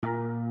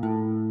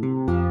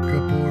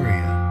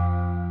Gaboria.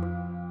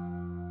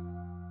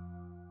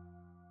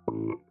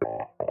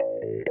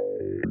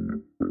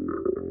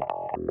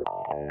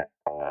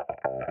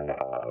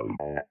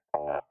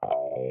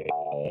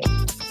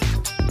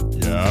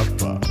 Yeah,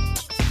 but.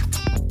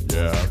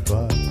 Yeah,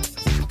 but.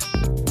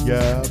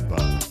 Yeah,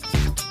 but.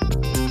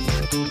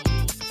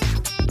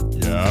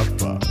 Yeah,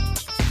 but.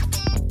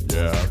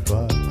 Yeah,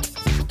 but.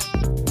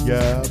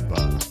 Yeah,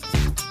 but.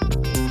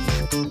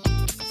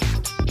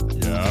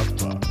 Yeah,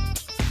 but.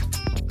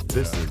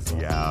 This is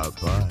Yeah,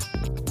 but.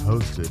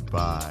 Hosted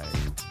by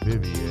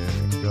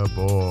Vivian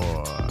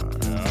Gabor.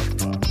 Yeah,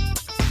 but.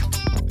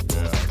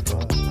 Yeah,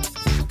 but.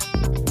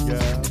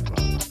 Yeah, but.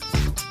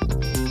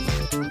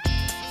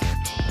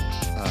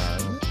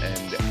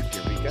 And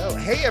here we go.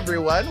 Hey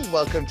everyone,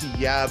 welcome to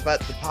Yeah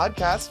But the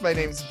podcast. My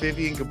name's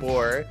Vivian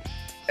Gabor,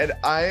 and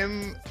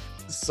I'm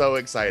so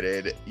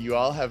excited. You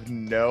all have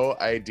no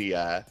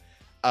idea.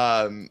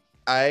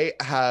 I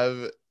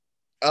have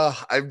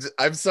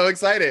I'm so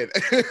excited.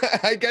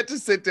 I get to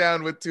sit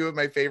down with two of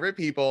my favorite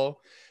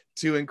people,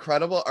 two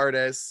incredible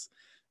artists,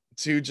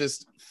 two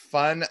just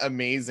fun,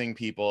 amazing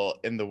people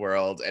in the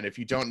world. And if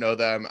you don't know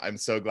them, I'm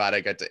so glad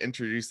I get to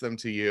introduce them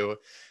to you.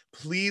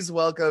 Please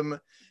welcome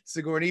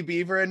Sigourney,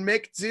 Beaver, and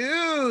Mick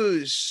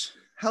Douche.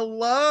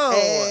 Hello.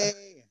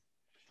 Hey.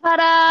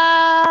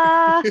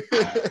 Ta-da!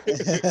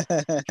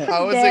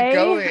 How is it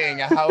going?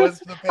 How is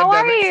the How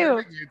are pandemic you?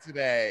 serving you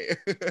today?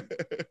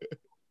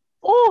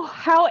 Oh,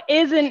 how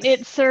isn't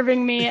it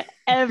serving me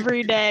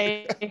every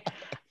day?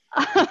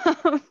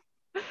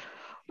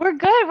 We're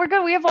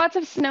good. We have lots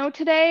of snow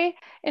today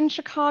in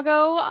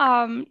Chicago.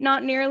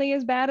 Not nearly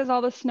as bad as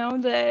all the snow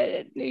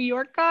that New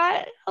York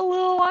got a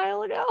little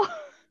while ago.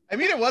 I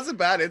mean, it wasn't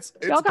bad. It's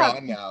Y'all got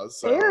gone now.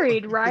 So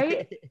buried,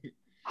 right?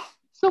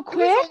 So It was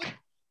quick?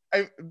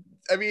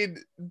 I mean,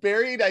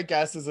 buried, I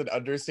guess, is an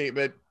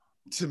understatement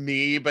to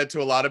me, but to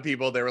a lot of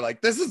people, they were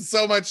like, "This is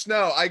so much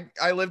snow."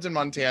 I lived in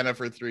Montana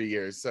for 3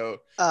 years,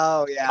 so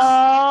Oh yeah.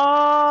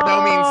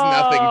 snow means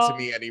nothing to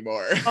me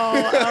anymore.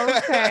 Oh,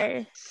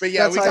 okay. But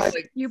yeah, That's we how got I-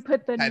 like You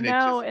put the 10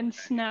 no inches. in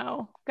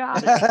snow.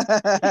 Got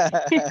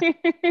it.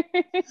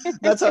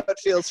 That's how it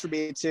feels for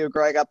me too,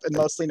 growing up in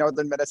mostly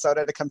northern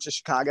Minnesota to come to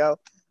Chicago.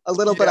 A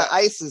little bit of Yeah.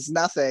 ice is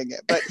nothing,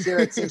 but here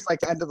it seems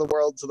like the end of the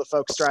world to the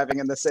folks driving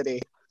in the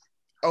city.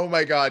 Oh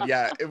my God,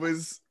 yeah, it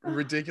was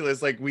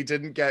ridiculous. Like we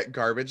didn't get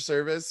garbage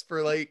service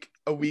for like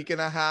a week and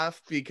a half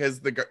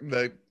because the guys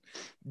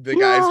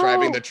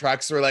driving No. the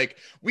trucks were like,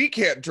 "We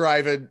can't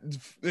drive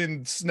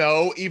in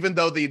snow, even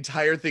though the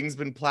entire thing's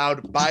been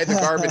plowed by the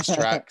garbage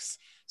trucks,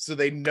 so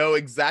they know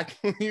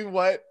exactly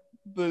what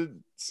the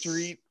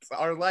streets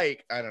are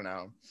like." I don't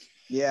know.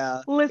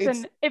 Yeah.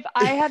 Listen, if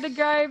I had to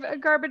drive a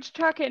garbage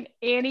truck in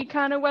any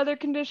kind of weather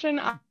condition,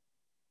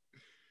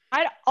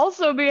 I'd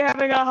also be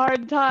having a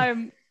hard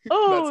time. That's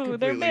Oh,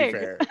 they're completely big.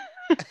 fair.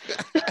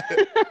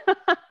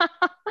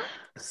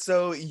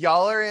 So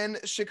y'all are in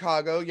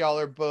Chicago. Y'all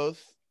are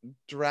both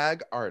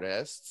drag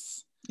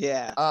artists.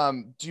 Yeah.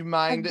 Do you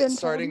mind been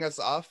starting us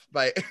off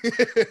by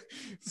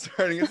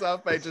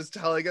just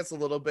telling us a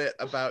little bit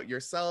about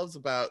yourselves,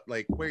 about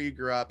like where you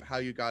grew up, how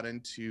you got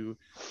into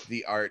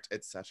the art,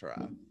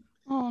 etc.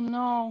 Oh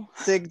no.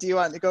 Sig, do you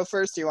want to go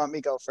first? Do you want me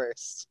to go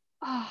first?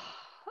 Oh,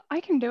 I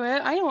can do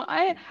it.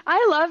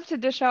 I love to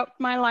dish out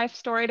my life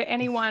story to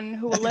anyone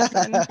who will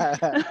listen.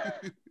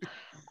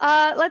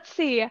 Let's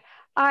see.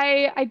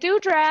 I do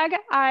drag.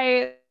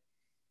 I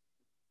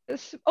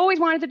always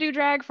wanted to do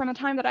drag from the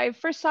time that I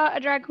first saw a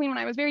drag queen when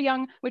I was very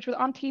young, which was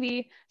on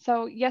TV.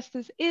 So yes,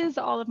 this is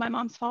all of my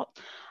mom's fault.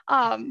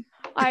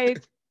 I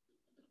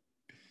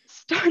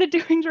started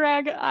doing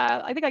drag,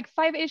 I think like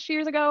 5-ish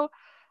years ago.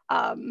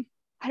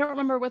 I don't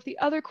remember what the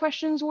other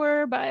questions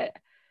were, but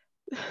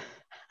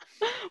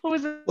what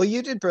was it? Well,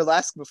 you did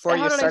burlesque before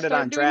How you did I started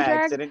start on doing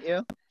drag, drag? didn't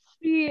you?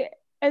 See,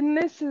 and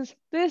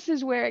this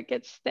is where it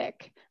gets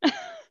thick.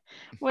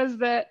 Was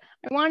that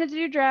I wanted to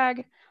do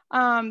drag.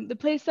 The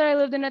place that I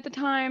lived in at the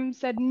time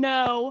said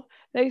no.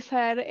 They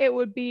said it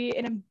would be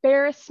an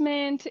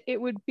embarrassment.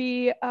 It would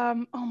be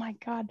oh my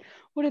God,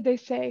 what did they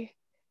say?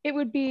 It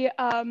would be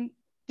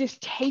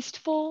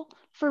distasteful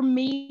for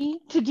me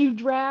to do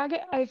drag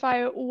if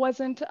I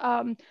wasn't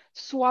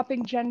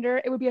swapping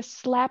gender. It would be a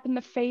slap in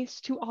the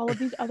face to all of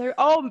these other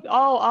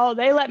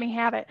they let me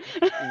have it.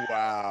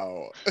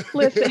 Wow.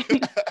 Listen,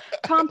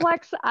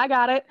 complex, I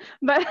got it,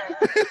 but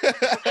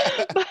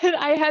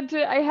I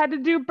had to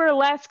do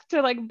burlesque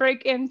to like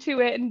break into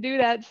it and do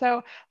that.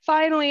 So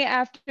finally,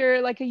 after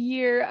like a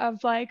year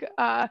of like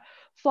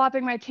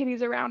flopping my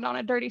titties around on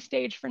a dirty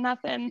stage for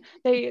nothing,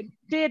 they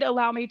did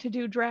allow me to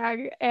do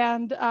drag,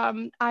 and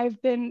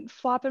I've been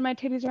flopping my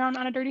titties around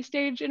on a dirty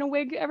stage in a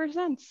wig ever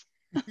since.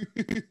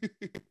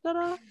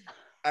 Ta-da.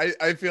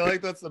 I feel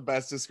like that's the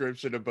best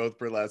description of both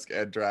burlesque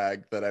and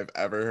drag that I've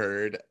ever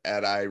heard,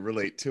 and I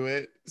relate to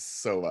it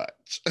so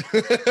much.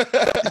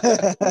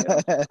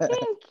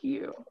 Thank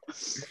you.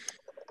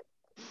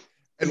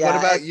 And Yeah,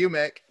 what about you,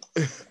 Mick?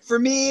 For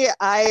me,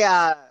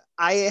 I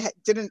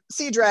didn't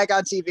see drag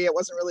on TV. It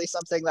wasn't really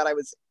something that I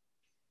was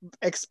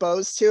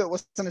exposed to. It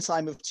wasn't until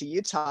I moved to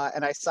Utah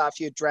and I saw a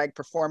few drag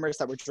performers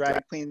that were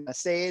drag queens on the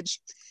stage.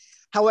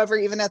 However,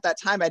 even at that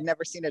time, I'd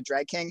never seen a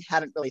drag king,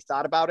 hadn't really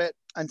thought about it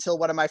until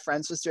one of my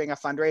friends was doing a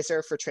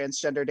fundraiser for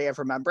Transgender Day of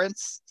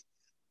Remembrance.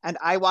 And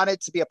I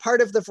wanted to be a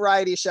part of the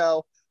variety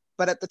show,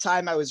 but at the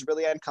time I was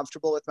really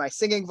uncomfortable with my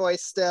singing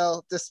voice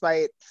still,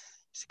 despite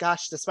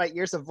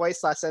years of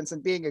voice lessons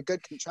and being a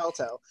good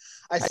contralto.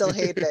 I still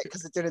hated it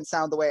because it didn't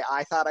sound the way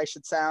I thought I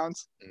should sound.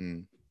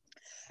 Mm.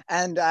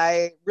 And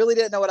I really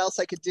didn't know what else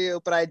I could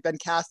do, but I'd been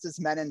cast as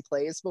men in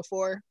plays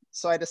before.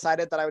 So I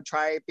decided that I would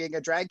try being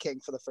a drag king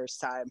for the first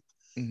time.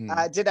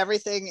 Did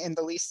everything in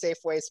the least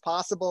safe ways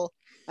possible,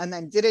 and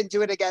then didn't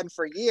do it again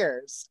for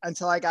years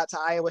until I got to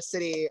Iowa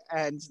City,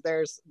 and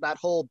there's that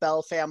whole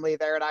Bell family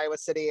there in Iowa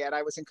City, and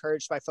I was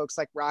encouraged by folks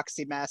like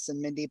Roxy Mess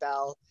and Mindy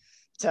Bell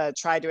to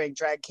try doing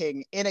drag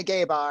king in a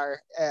gay bar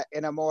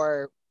in a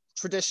more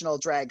traditional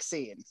drag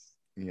scene.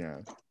 Yeah.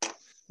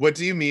 What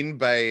do you mean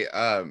by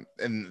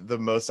in the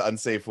most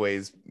unsafe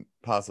ways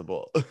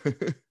possible?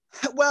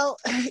 Well,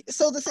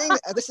 so the thing,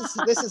 this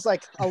is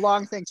like a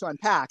long thing to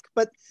unpack,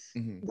 but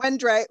when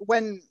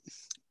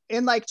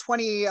in like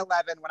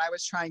 2011, when I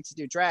was trying to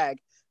do drag,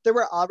 there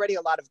were already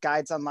a lot of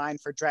guides online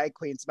for drag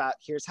queens about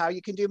here's how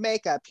you can do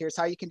makeup, here's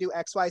how you can do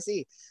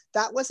XYZ.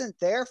 That wasn't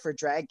there for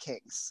drag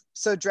kings.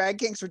 So drag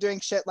kings were doing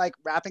shit like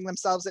wrapping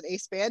themselves in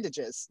ace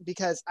bandages,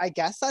 because I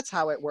guess that's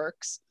how it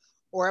works,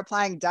 or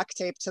applying duct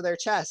tape to their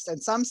chest.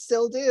 And some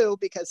still do,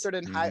 because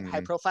certain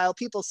high profile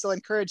people still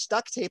encourage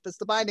duct tape as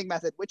the binding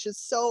method, which is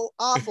so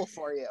awful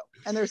for you.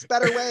 And there's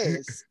better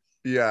ways.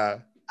 Yeah.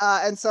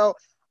 And so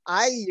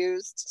I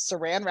used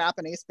saran wrap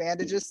and ace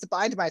bandages to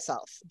bind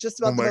myself. Just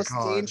about the most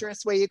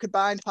dangerous way you could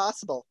bind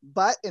possible.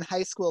 But in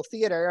high school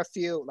theater,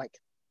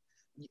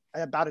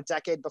 about a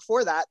decade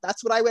before that,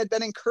 that's what I had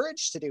been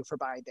encouraged to do for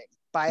binding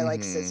by like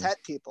cishet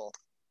people.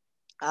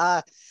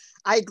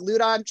 I glued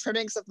on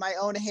trimmings of my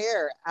own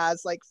hair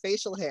as like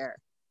facial hair.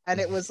 And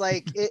it was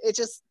like,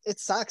 it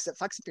sucks. It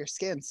fucks up your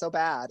skin so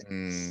bad.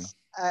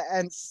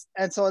 And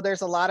so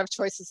there's a lot of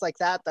choices like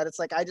that it's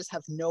like, I just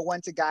have no one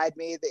to guide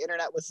me. The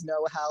internet was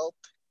no help.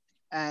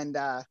 And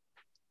I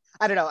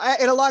don't know.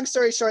 In a long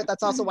story short,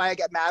 that's also why I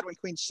get mad when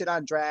queens shit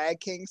on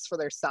drag kings for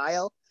their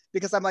style,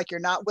 because I'm like, you're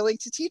not willing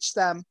to teach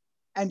them,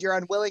 and you're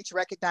unwilling to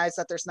recognize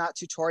that there's not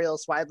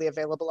tutorials widely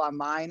available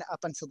online up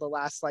until the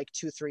last like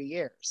 2-3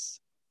 years.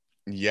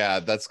 Yeah,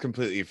 that's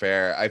completely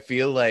fair. I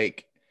feel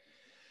like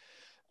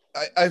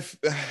I've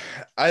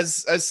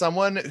as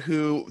someone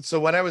who,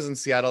 so when I was in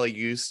Seattle, I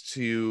used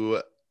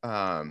to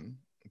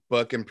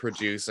book and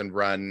produce and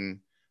run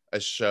a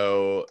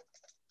show.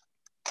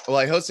 Well,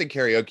 I hosted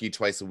karaoke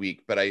twice a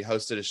week, but I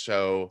hosted a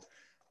show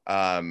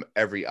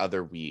every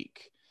other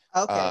week.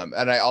 Okay.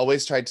 And I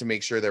always tried to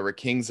make sure there were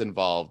kings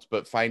involved,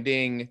 but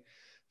finding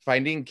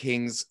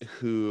kings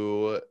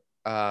who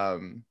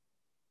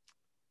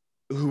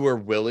were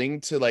willing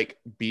to like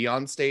be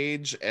on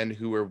stage and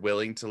who were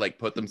willing to like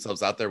put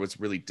themselves out there was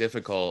really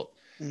difficult,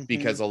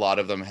 because a lot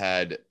of them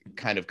had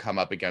kind of come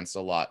up against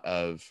a lot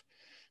of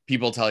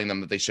people telling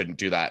them that they shouldn't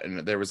do that. And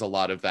there was a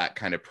lot of that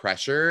kind of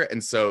pressure.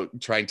 And so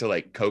trying to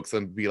like coax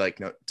them to be like,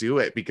 no, do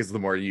it, because the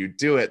more you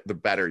do it, the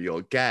better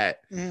you'll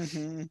get,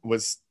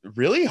 was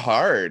really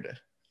hard.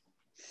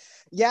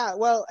 Yeah,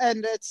 well,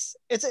 and it's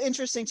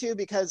interesting too,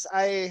 because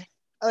I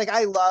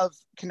love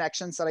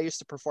connections that I used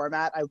to perform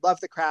at. I love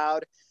the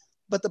crowd,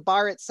 but the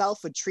bar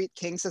itself would treat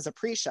kings as a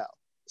pre-show.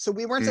 So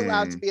we weren't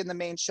allowed to be in the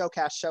main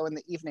showcast show in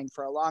the evening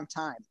for a long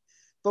time.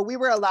 But we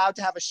were allowed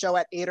to have a show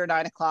at 8 or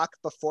 9 o'clock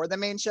before the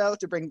main show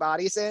to bring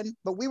bodies in,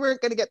 but we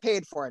weren't going to get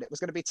paid for it. It was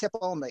going to be tip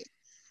only.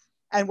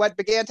 And what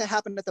began to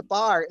happen at the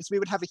bar is we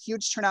would have a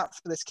huge turnout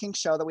for this kink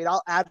show that we'd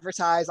all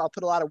advertise, I'll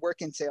put a lot of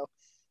work into.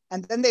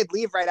 And then they'd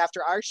leave right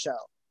after our show.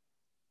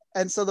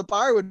 And so the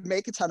bar would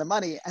make a ton of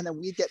money, and then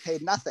we'd get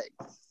paid nothing.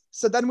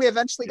 So then we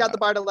eventually got the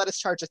bar to let us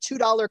charge a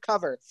 $2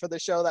 cover for the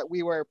show that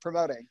we were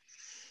promoting.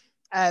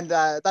 And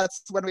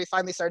that's when we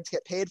finally started to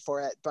get paid for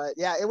it. But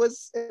yeah, it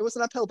was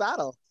an uphill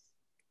battle.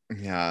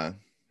 Yeah,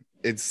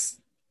 it's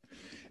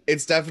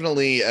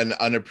definitely an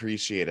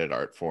unappreciated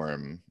art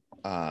form,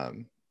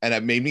 and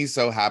it made me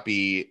so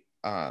happy.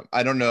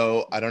 I don't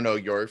know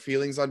your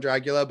feelings on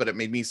Dragula, but it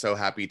made me so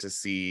happy to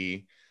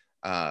see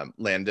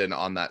Landon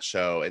on that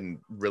show and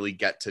really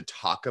get to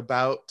talk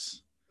about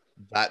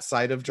that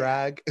side of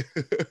drag.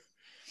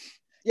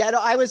 Yeah,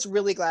 no, I was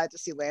really glad to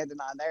see Landon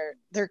on there.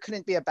 There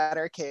couldn't be a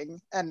better king,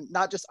 and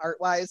not just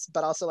art wise,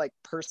 but also like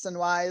person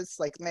wise.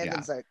 Like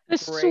Landon's the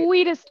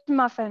sweetest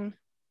muffin.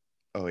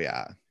 Oh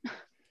yeah.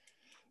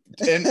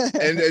 And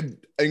an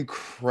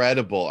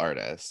incredible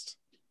artist.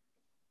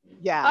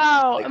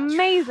 Yeah. Oh, like,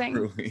 amazing.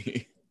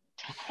 Truly.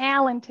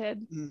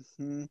 Talented.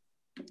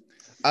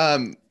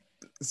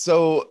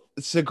 So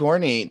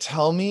Sigourney,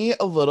 tell me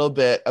a little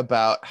bit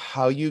about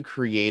how you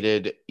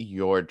created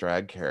your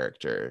drag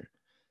character.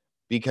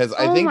 Because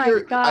I think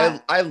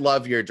I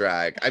love your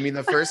drag. I mean,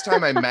 the first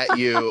time I met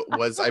you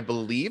was, I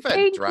believe,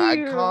 at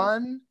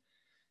DragCon.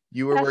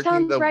 You were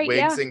working the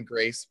Wigs and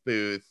Grace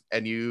booth,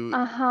 and you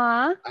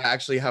I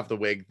actually have the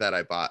wig that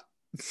I bought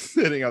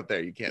sitting up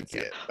there. You can't see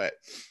it, but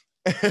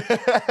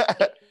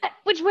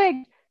Which wig?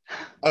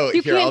 oh,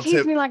 You here, can't I'll tease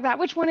tip. me like that.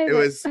 Which one is It it?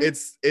 was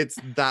it's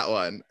that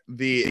one.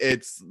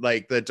 It's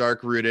like the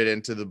dark rooted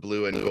into the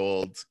blue and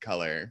gold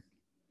color.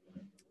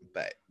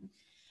 But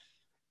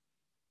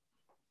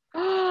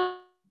oh,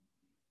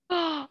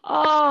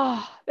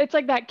 it's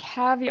like that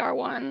caviar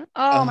one.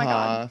 Oh my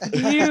God,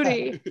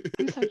 beauty.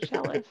 I'm so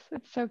jealous.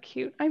 It's so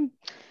cute.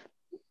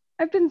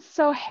 I've been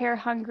so hair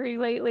hungry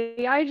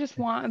lately. I just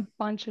want a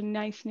bunch of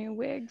nice new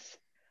wigs.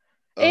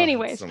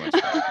 Anyways, so much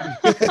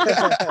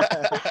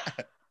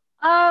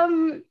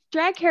fun.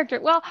 drag character.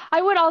 Well,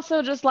 I would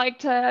also just like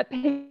to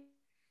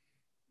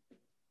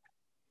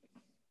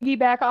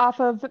piggyback off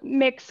of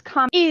Mick's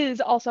comment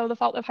is also the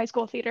fault of high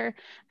school theater,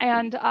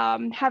 and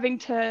having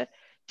to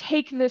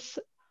take this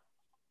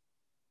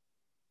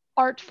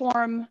art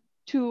form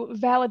to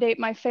validate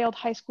my failed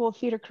high school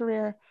theater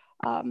career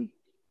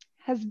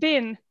has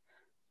been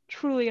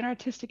truly an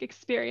artistic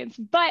experience.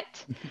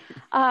 But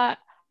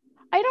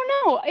I don't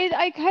know.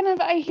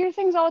 I hear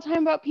things all the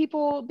time about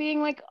people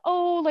being like,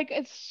 oh, like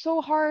it's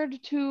so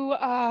hard to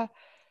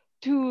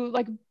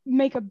like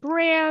make a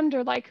brand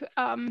or like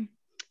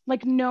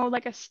know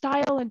like a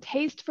style and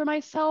taste for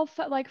myself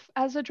like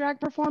as a drag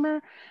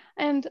performer.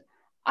 And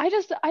I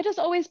just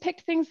always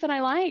picked things that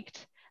I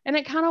liked, and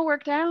it kind of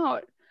worked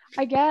out.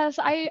 I guess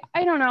I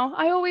don't know.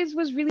 I always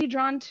was really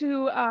drawn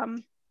to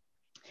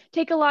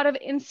take a lot of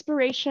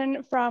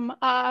inspiration from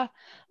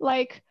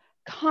like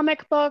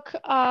comic book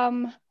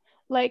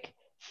like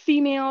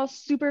female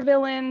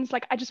supervillains.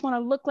 Like I just want to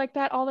look like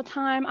that all the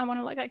time. I want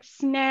to look like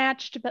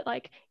Snatched, but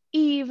like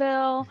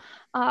evil,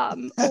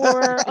 or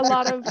a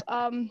lot of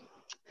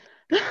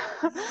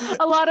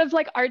a lot of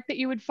like art that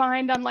you would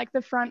find on like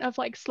the front of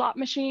like slot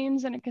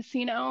machines in a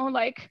casino,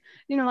 like,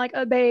 you know, like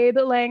a babe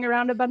laying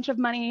around a bunch of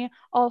money.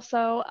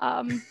 Also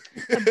a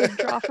big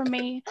draw for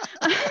me.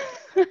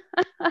 But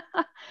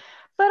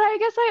I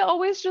guess I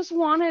always just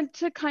wanted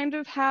to kind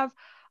of have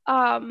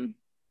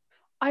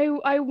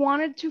I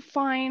wanted to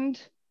find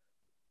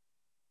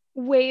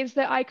ways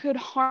that I could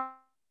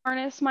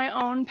harness my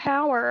own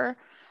power.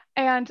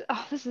 And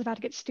oh, this is about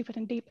to get stupid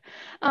and deep.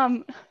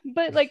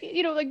 But like,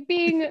 you know, like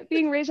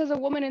being raised as a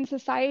woman in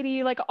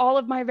society, like all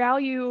of my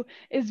value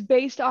is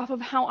based off of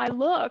how I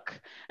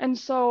look. And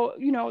so,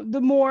 you know,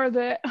 the more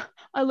that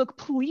I look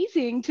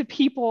pleasing to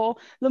people,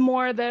 the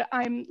more that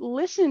I'm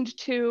listened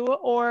to,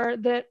 or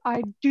that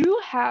I do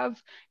have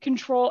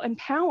control and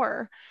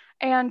power.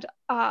 And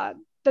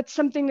that's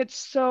something that's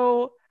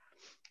so,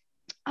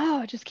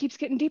 oh, it just keeps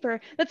getting deeper.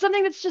 That's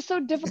something that's just so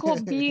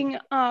difficult being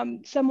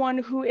someone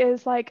who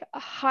is like a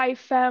high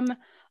femme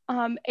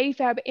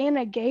AFAB in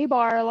a gay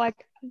bar.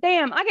 Like,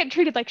 damn, I get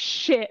treated like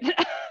shit.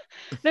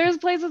 There's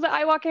places that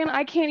I walk in,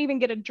 I can't even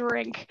get a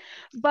drink.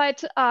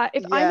 But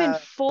if I'm in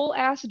full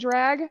ass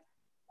drag,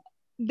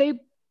 they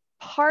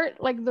part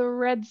like the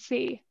Red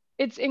Sea.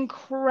 It's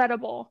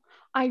incredible.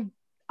 I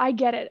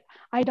get it.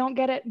 I don't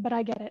get it, but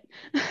I get it.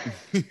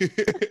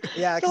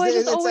 Yeah, so I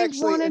just it's always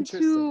actually wanted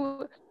interesting.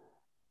 to.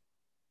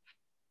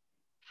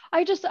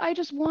 I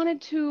just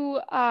wanted to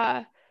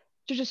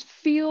just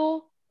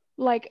feel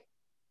like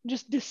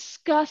just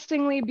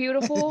disgustingly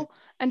beautiful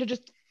and to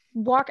just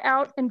walk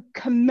out and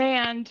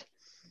command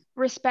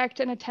respect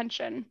and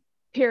attention,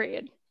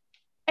 period.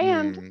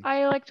 And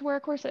I like to wear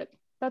a corset.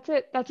 That's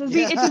it. It's as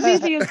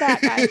easy as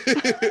that, guys.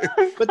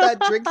 But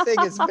that drink thing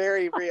is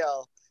very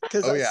real.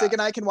 Because Sig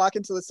and I can walk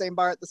into the same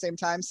bar at the same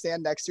time,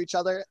 stand next to each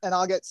other, and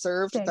I'll get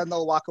served. Then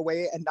they'll walk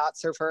away and not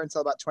serve her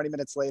until about 20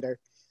 minutes later.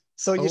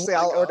 So usually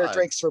I'll order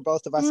drinks for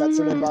both of us at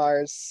certain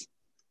bars.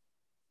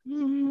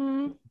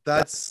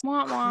 That's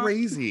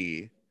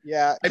crazy.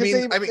 Yeah,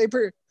 because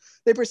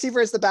they perceive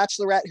her as the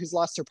bachelorette who's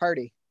lost her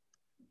party.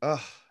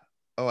 Oh,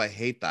 I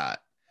hate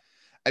that.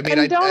 I mean,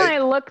 and I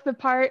look the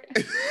part?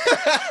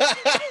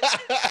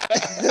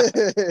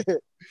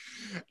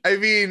 I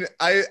mean,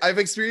 I've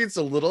experienced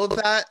a little of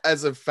that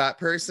as a fat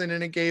person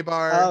in a gay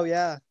bar. Oh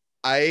yeah.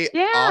 I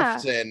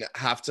often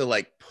have to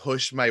like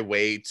push my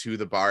way to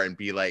the bar and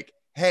be like,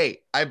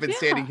 hey, I've been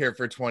standing here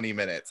for 20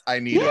 minutes. I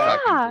need a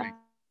fucking drink.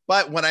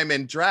 But when I'm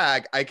in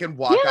drag, I can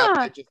walk up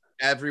and just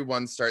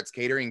everyone starts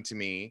catering to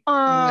me.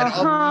 And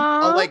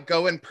I'll like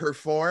go and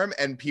perform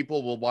and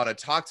people will want to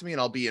talk to me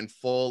and I'll be in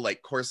full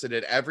like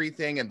corseted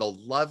everything and they'll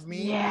love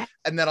me. Yeah.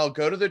 And then I'll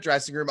go to the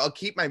dressing room. I'll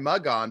keep my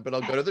mug on, but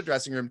I'll go to the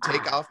dressing room,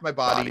 take off my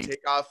body,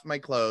 take off my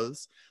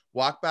clothes,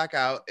 walk back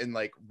out in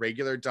like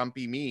regular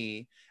dumpy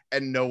me,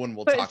 and no one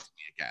will talk to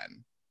me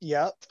again.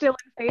 Yep. Still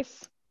in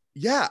face.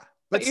 Yeah.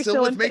 But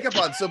still with makeup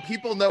on, so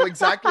people know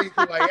exactly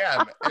who I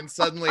am. And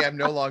suddenly I'm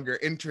no longer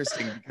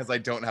interesting because I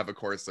don't have a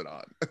corset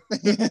on.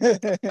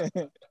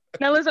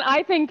 Now listen,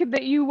 I think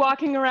that you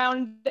walking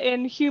around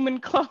in human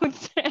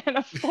clothes and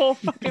a full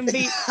fucking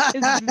beat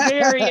is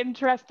very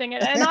interesting.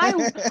 And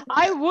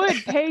I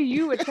would pay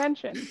you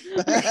attention.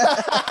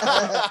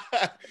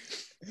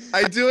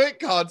 I do it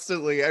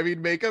constantly. I mean,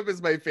 makeup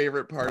is my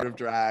favorite part of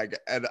drag,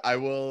 and I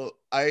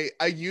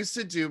used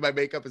to do my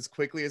makeup as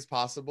quickly as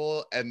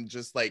possible and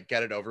just like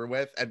get it over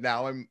with. And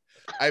now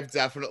I've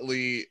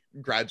definitely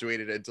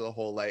graduated into the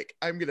whole like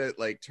I'm gonna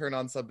like turn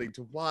on something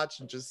to watch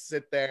and just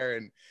sit there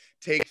and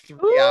take 3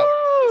 hours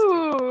just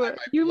to apply Ooh, my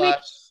you make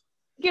blush.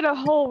 it a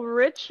whole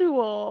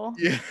ritual.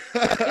 Yeah.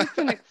 It's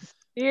an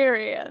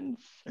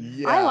experience. I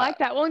Yeah. like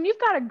that. Well, and you've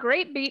got a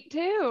great beat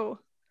too.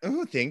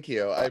 Oh, thank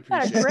you. I You've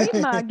got a appreciate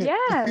great mug.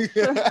 Yes.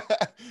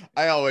 that.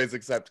 I always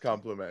accept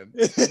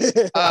compliments.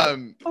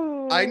 I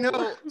Oh.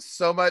 know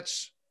so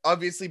much.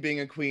 Obviously,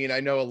 being a queen, I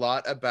know a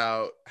lot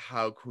about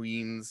how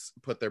queens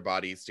put their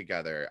bodies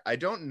together. I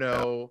don't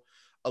know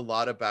a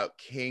lot about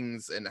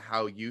kings and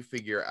how you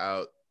figure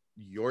out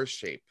your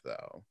shape,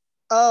 though.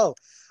 Oh,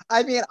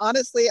 I mean,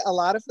 honestly, a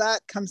lot of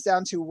that comes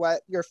down to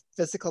what your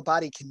physical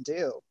body can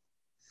do.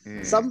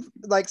 Mm. Some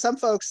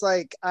folks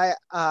there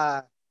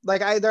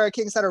are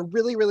kings that are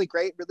really, really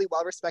great, really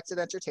well respected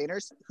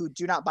entertainers who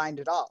do not bind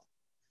at all.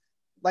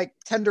 Like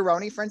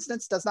Tenderoni, for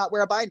instance, does not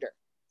wear a binder.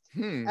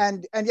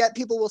 And yet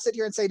people will sit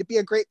here and say, to be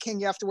a great king,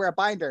 you have to wear a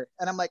binder.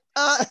 And I'm like,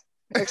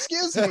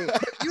 excuse me,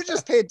 but you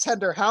just paid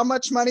Tender how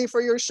much money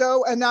for your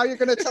show? And now you're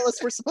going to tell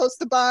us we're supposed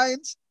to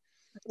bind?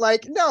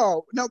 Like,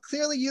 no,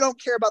 clearly you don't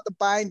care about the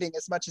binding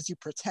as much as you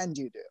pretend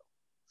you do.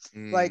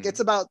 Like it's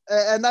about,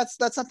 and that's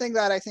something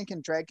that I think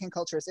in drag king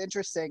culture is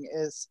interesting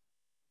is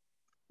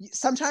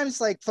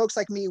sometimes like folks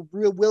like me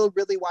will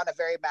really want a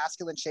very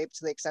masculine shape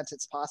to the extent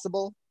it's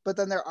possible, but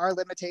then there are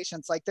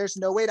limitations. Like there's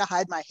no way to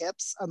hide my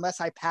hips unless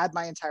I pad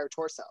my entire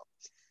torso.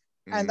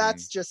 And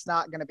that's just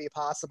not going to be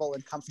possible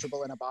and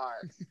comfortable in a bar.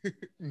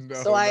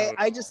 So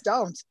I just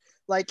don't.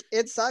 Like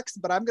it sucks,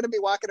 but I'm going to be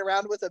walking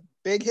around with a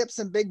big hips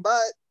and big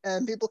butt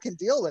and people can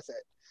deal with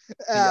it.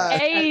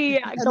 Hey,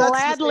 and gladly.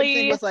 that's the same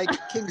thing with like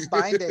kings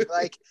binding.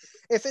 Like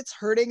if it's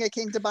hurting a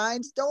king to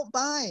bind, don't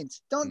bind.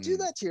 Don't do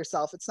that to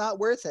yourself. It's not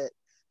worth it.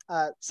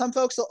 Some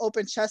folks will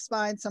open chest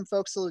bind. Some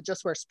folks will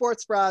just wear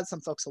sports bras.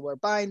 Some folks will wear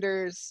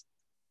binders.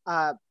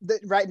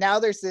 Right now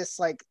there's this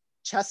like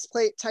chest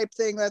plate type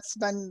thing that's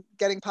been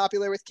getting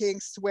popular with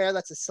kings to wear.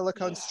 That's a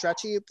silicone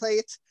stretchy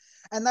plate.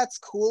 And that's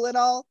cool and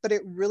all, but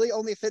it really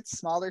only fits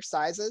smaller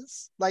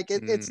sizes. Like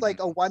it's like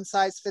a one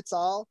size fits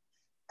all.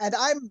 And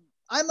I'm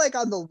like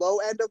on the low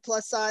end of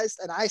plus size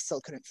and I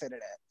still couldn't fit in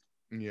it.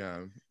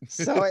 Yeah.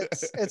 So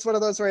it's one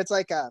of those where it's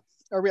like a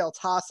real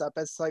toss up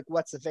as to like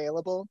what's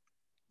available.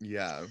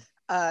 Yeah.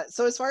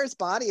 So as far as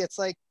body, it's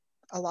like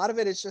a lot of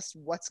it is just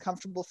what's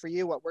comfortable for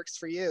you, what works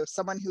for you.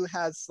 Someone who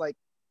has like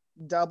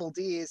double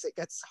D's, it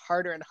gets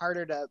harder and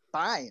harder to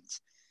bind.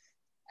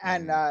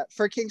 And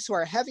for kings who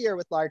are heavier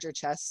with larger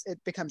chests, it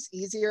becomes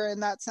easier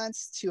in that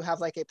sense to have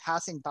like a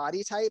passing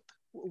body type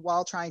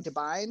while trying to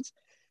bind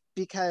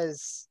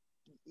because,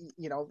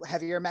 you know,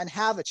 heavier men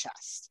have a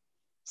chest.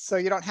 So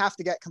you don't have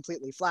to get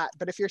completely flat.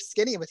 But if you're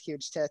skinny with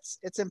huge tits,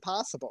 it's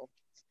impossible.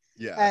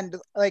 Yeah. And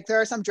like there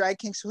are some drag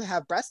kings who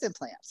have breast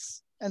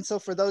implants. And so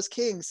for those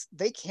kings,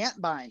 they can't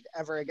bind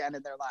ever again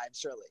in their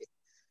lives, really.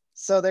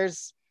 So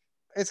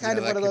it's kind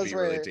of one of those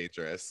where really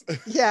dangerous.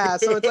 Yeah.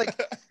 So it's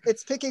like,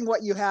 it's picking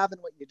what you have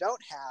and what you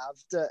don't have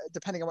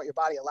depending on what your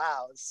body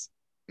allows.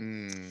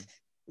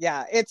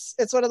 Yeah. It's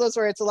one of those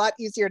where it's a lot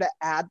easier to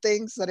add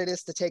things than it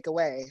is to take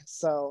away.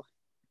 So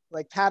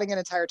like padding an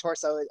entire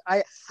torso.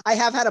 I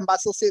have had a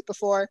muscle suit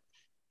before.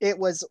 It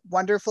was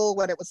wonderful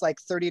when it was like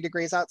 30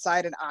 degrees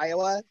outside in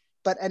Iowa,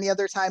 but any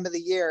other time of the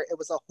year, it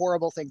was a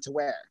horrible thing to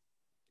wear.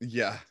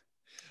 Yeah.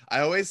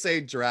 I always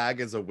say drag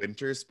is a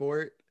winter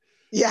sport.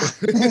 Yeah.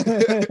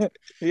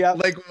 Yeah.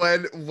 Like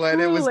when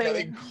it was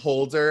getting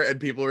colder and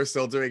people were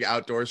still doing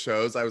outdoor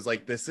shows, I was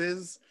like, this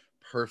is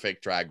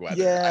perfect drag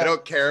weather. Yeah. I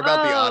don't care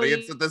about the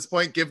audience at this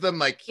point. Give them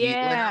like heat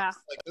lamps.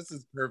 Like this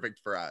is perfect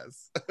for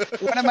us.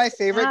 One of my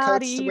favorite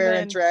coats to wear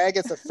in drag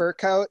is a fur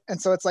coat. And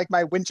so it's like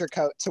my winter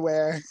coat to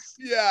wear.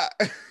 Yeah.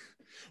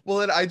 Well,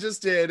 and I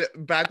just did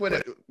back when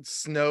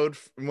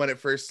it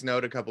first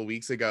snowed a couple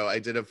weeks ago, I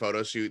did a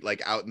photo shoot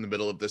like out in the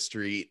middle of the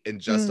street in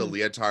just a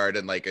leotard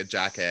and like a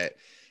jacket.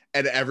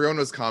 And everyone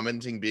was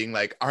commenting being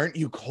like, aren't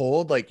you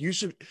cold? Like you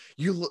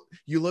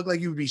look like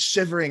you would be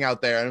shivering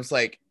out there. And I was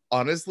like,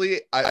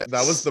 honestly, that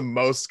was the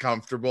most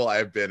comfortable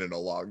I've been in a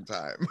long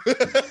time.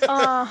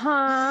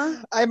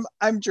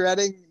 I'm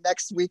dreading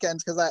next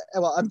weekend because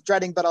I'm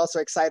dreading but also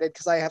excited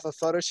because I have a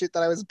photo shoot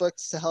that I was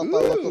booked to help a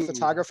local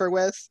photographer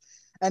with.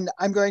 And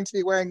I'm going to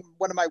be wearing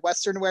one of my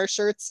Western wear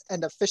shirts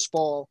and a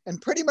fishbowl and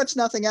pretty much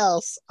nothing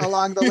else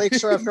along the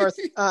lakeshore of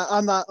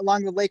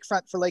along the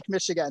lakefront for Lake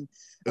Michigan.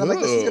 And I'm like,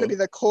 this is going to be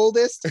the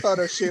coldest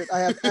photo shoot I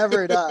have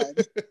ever done.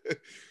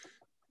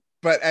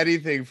 But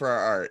anything for our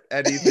art,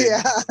 anything,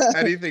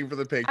 anything for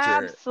the picture.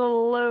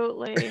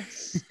 Absolutely.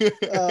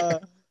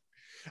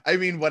 I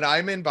mean, when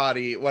I'm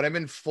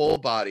in full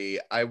body,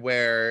 I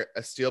wear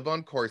a steel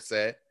bone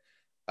corset,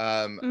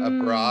 a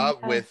bra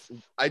with,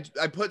 I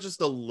put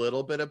just a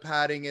little bit of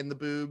padding in the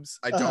boobs.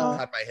 I don't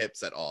pad my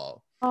hips at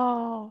all.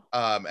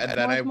 And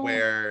then I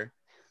wear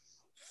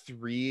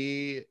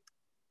four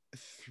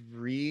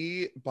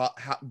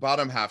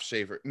bottom half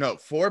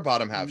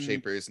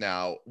shapers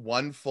now,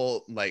 one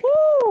full like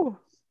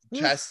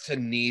chest to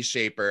knee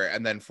shaper,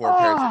 and then 4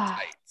 pairs of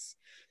tights.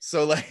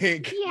 So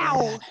like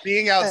Yow.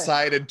 being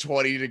outside in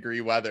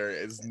 20-degree weather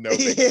is no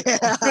big deal.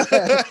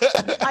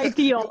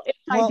 Ideal. It's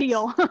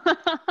ideal.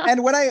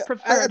 And when at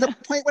Preferred. the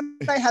point when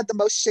I had the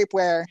most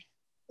shapewear,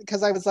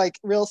 because I was like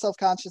real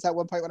self-conscious at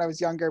one point when I was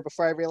younger,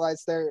 before I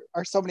realized there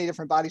are so many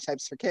different body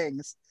types for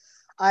kings,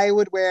 I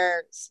would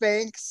wear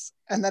Spanx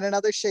and then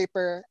another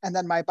shaper and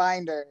then my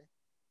binder.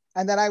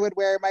 And then I would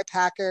wear my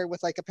packer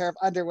with like a pair of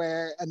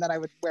underwear, and then I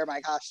would wear my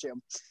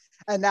costume.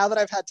 And now that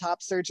I've had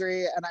top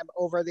surgery and I'm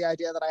over the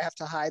idea that I have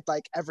to hide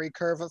like every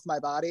curve of my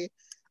body,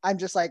 I'm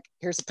just like,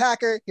 here's a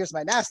packer, here's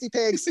my nasty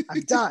pigs,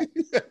 I'm done.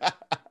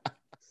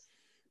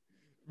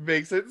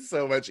 Makes it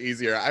so much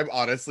easier. I'm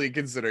honestly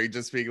considering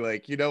just being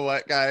like, you know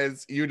what,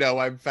 guys, you know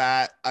I'm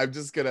fat. I'm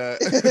just gonna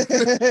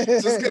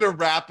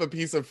wrap a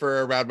piece of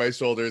fur around my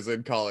shoulders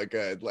and call it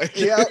good. Like,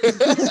 yep.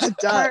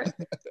 Done.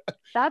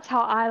 That's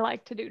how I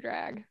like to do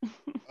drag.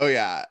 Oh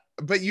yeah,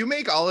 but you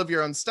make all of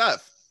your own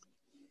stuff.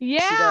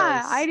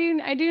 Yeah, I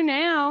do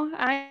now.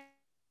 I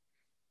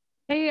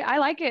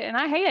like it and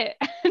I hate it.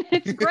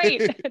 It's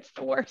great. It's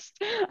the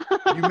worst.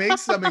 You make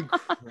some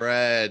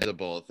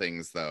incredible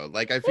things though.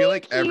 Like I feel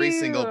like every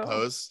single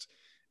post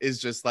is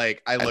just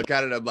like, I look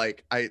at it, I'm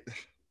like,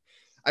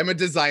 I'm a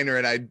designer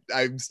and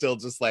I'm still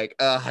just like,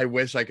 I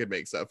wish I could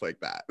make stuff like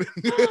that.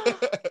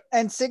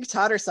 And Sig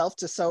taught herself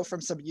to sew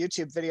from some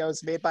YouTube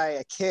videos made by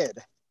a kid.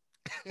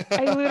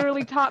 I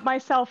literally taught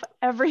myself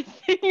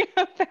everything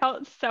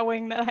about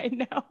sewing that I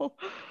know.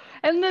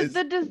 And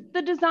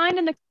the design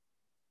and the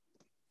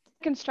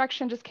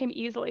construction just came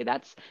easily.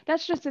 That's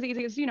just as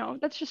easy as,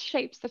 that's just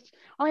shapes. That's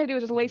all I have to do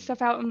is just lay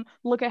stuff out and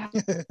look at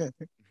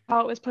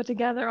how it was put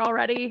together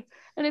already.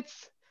 And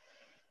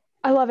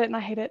I love it and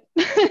I hate it.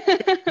 I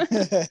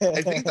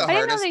think the hardest I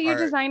didn't know that you're a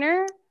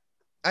designer.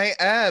 I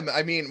am.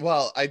 I mean,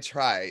 well, I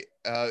try.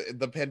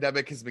 The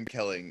pandemic has been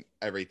killing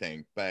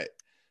everything, but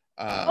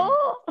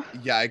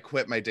yeah, I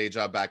quit my day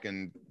job back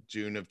in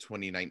June of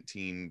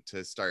 2019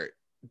 to start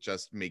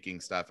just making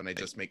stuff, and I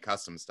just make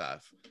custom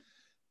stuff.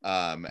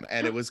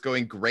 And it was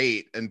going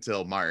great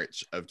until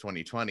March of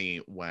 2020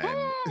 when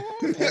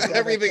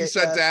everything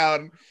shut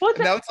down.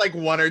 Now it's like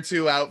 1 or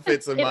 2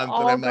 outfits a month,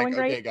 and I'm like,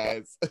 okay,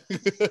 guys.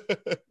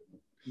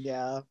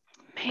 Yeah.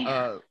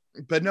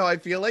 But no, I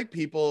feel like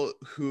people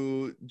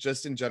who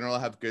just in general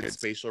have good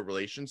spatial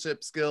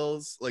relationship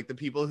skills, like the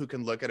people who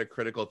can look at a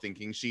critical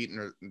thinking sheet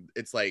and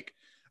it's like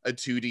a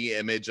 2D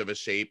image of a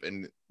shape,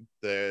 and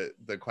the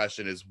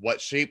question is, what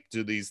shape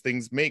do these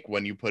things make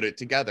when you put it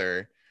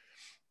together?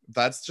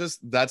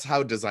 That's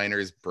how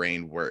designer's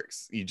brain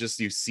works. You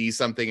see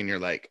something and you're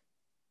like,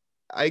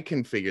 I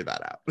can figure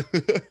that out.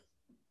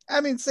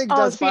 I mean, Sig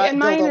does build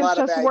a lot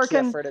of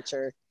IKEA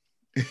furniture.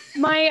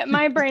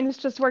 My brain is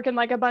just working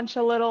like a bunch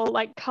of little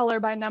like color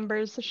by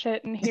numbers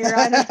shit in here.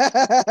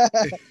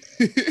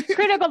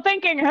 Critical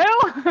thinking, who?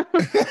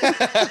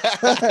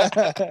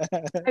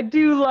 I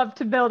do love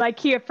to build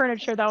IKEA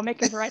furniture though.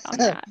 Mick is right on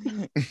that.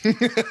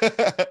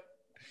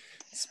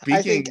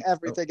 I think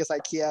everything is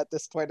IKEA at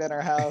this point in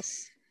our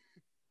house.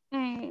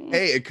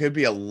 Hey, it could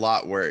be a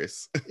lot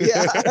worse.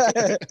 Yeah.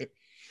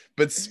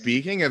 But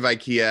speaking of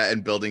IKEA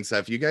and building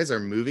stuff, you guys are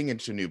moving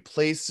into a new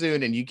place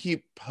soon, and you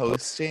keep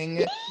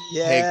posting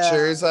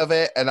pictures of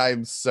it, and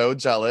I'm so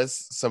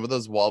jealous. Some of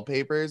those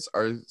wallpapers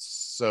are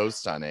so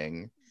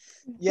stunning.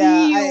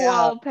 Yeah,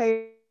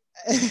 wallpaper.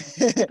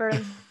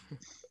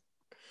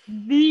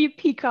 The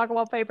peacock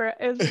wallpaper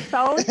is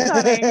so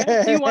stunning.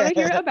 Do you want to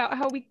hear about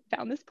how we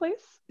found this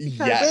place?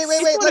 Yes.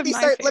 Wait. Let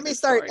me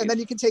start, and then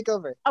you can take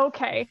over.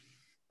 Okay.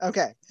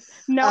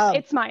 No,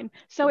 it's mine.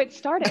 So it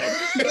started.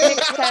 Mick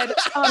said,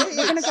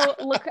 we're gonna go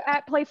look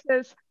at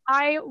places.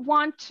 They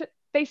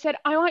said,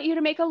 I want you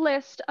to make a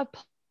list of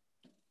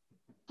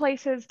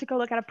places to go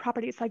look at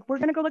properties. Like, we're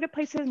gonna go look at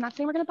places. I'm not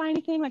saying we're gonna buy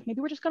anything. Like,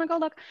 maybe we're just gonna go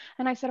look.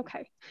 And I said,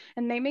 okay.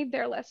 And they made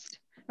their list.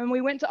 And we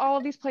went to all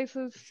of these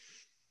places.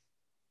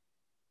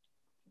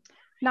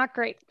 Not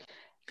great.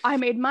 I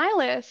made my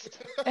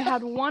list. It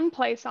had one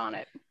place on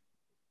it.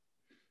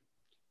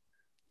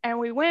 And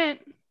we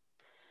went.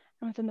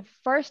 And within the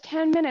first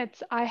 10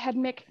 minutes, I had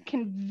Mick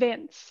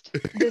convinced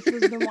this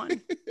was the one.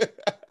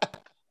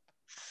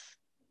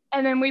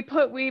 And then we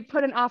put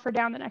an offer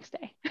down the next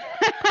day.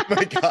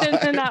 My God. And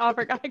then that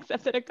offer got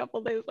accepted a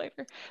couple days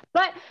later.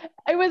 But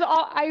it was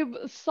I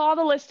saw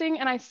the listing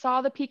and I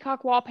saw the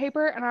peacock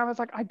wallpaper and I was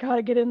like, I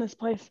gotta get in this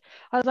place.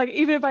 I was like,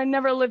 even if I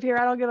never live here,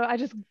 I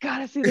just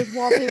gotta see this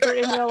wallpaper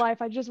in real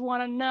life. I just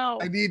want to know.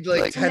 I need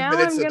like 10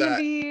 minutes of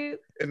that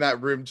in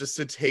that room just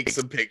to take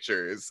some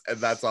pictures, and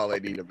that's all I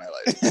need in my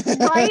life.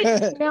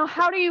 Right? Now,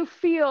 how do you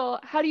feel?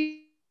 How do you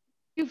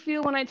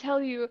feel when I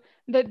tell you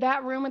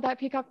that room with that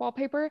peacock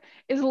wallpaper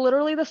is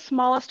literally the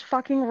smallest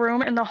fucking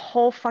room in the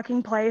whole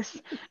fucking place?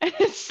 And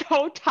it's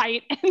so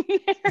tight in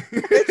there.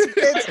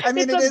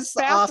 It is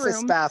the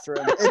office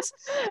bathroom.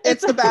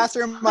 It's the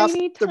bathroom off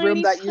the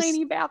room that used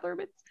tiny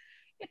bathroom.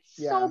 It's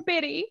so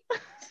bitty.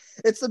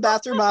 It's the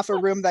bathroom off a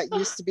room that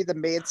used to be the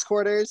maid's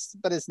quarters,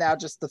 but is now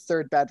just the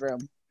third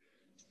bedroom.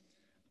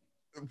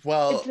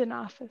 Well, it's an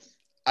office.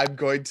 I'm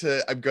going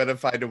to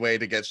find a way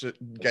to get to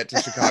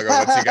Chicago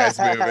once you guys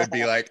move and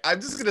be like,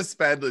 I'm just gonna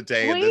spend the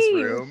day in this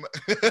room.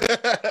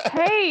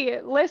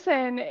 Hey,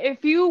 listen,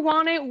 if you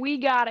want it, we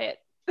got it.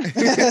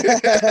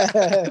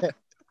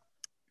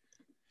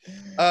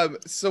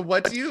 So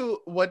what do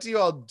you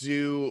all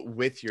do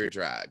with your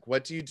drag?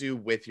 What do you do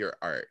with your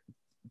art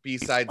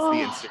besides the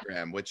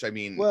Instagram, which I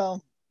mean,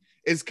 well,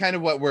 is kind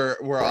of what we're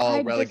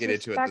all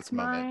relegated to at this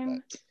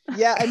moment. But.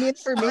 Yeah, I mean,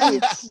 for me,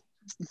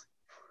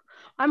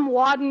 I'm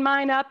wadding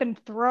mine up and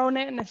throwing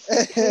it in a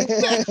suitcase.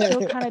 It's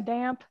still kind of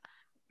damp.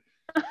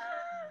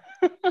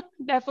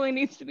 Definitely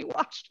needs to be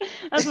washed.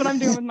 That's what I'm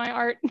doing with my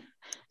art.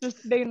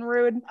 Just being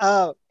rude.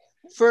 Oh,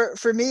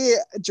 for me,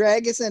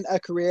 drag isn't a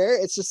career.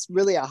 It's just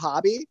really a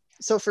hobby.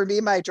 So for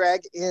me, my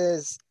drag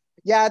is,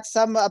 it's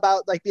some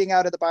about like being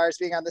out at the bars,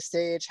 being on the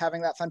stage,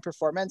 having that fun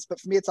performance. But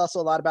for me, it's also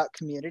a lot about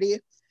community.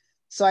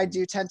 So I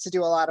do tend to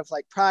do a lot of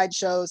like pride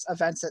shows,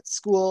 events at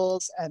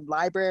schools and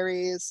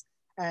libraries,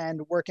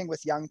 and working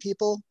with young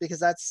people, because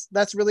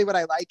that's really what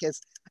I like is,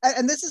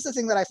 and this is the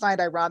thing that I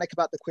find ironic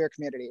about the queer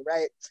community,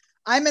 right?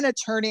 I'm an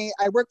attorney,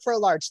 I work for a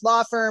large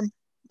law firm,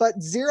 but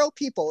 0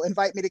 people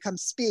invite me to come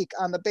speak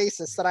on the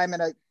basis that I'm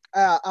a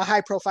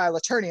high profile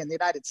attorney in the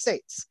United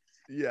States.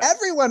 Yeah.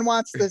 Everyone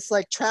wants this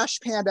like trash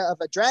panda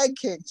of a drag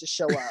king to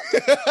show up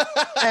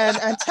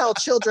and tell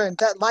children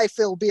that life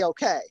will be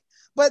okay.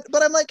 But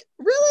I'm like,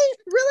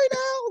 really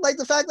now? Like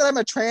the fact that I'm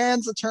a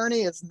trans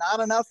attorney is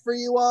not enough for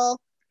you all?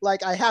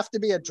 Like I have to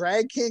be a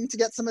drag king to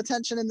get some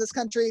attention in this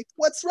country?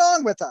 What's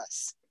wrong with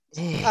us?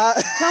 Tell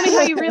me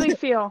how you really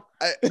feel.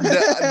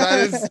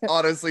 That is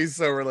honestly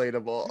so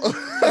relatable.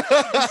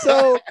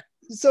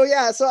 So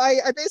I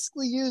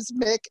basically use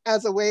Mick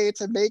as a way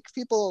to make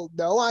people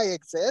know I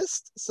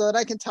exist, so that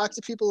I can talk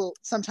to people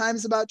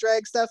sometimes about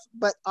drag stuff,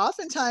 but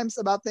oftentimes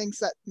about things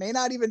that may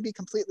not even be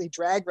completely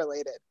drag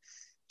related.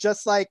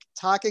 Just like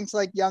talking to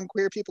like young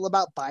queer people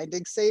about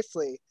binding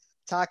safely,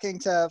 talking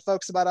to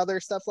folks about other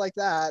stuff like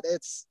that.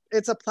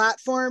 It's a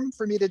platform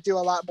for me to do a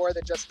lot more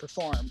than just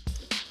perform.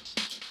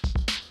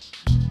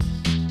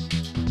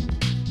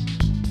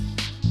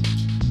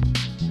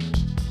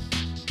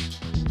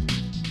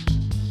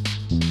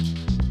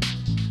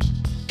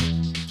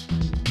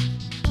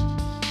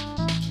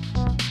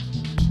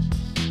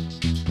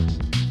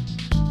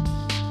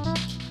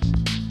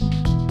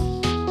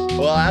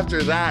 Well,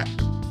 after that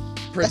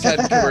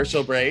pretend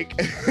commercial break.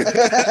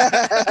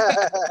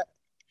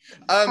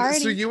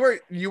 So you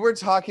were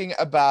talking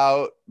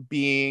about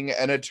being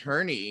an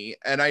attorney,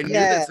 and I knew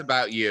this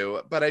about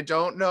you, but I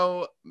don't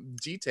know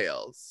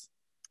details.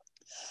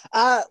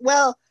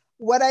 Well,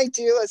 what I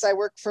do is I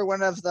work for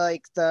one of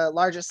the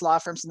largest law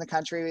firms in the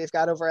country. We've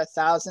got over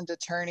 1,000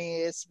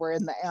 attorneys. We're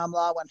in the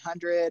AmLaw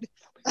 100.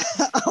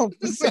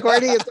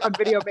 Sigourney is on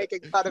video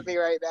making fun of me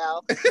right now.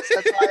 That's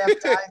why I'm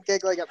dying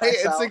giggling at myself.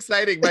 Hey, it's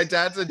exciting. My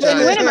dad's a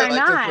judge, and I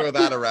like to throw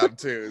that around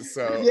too.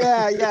 So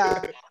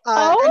yeah.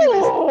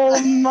 Oh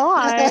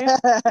my!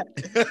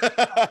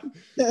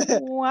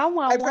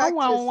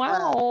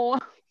 Wow!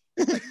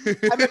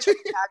 I'm a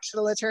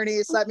transactional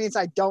attorney, so that means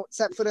I don't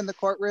set foot in the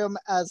courtroom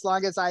as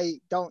long as I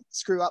don't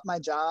screw up my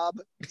job.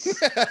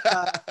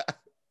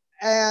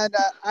 And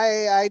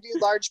I do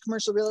large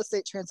commercial real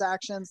estate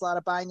transactions, a lot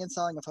of buying and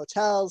selling of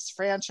hotels,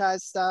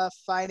 franchise stuff,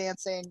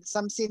 financing,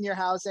 some senior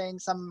housing,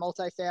 some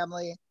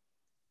multifamily.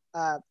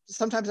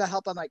 Sometimes I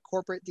help on like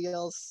corporate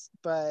deals,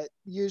 but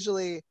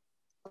usually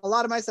a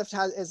lot of my stuff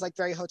is like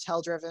very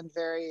hotel driven,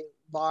 very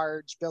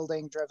large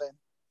building driven.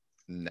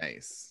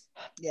 Nice.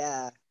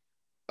 Yeah.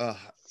 The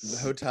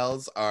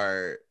hotels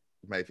are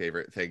my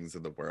favorite things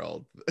in the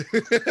world.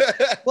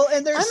 Well,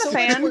 and there's I'm a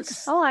fan.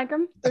 I like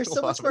them. They're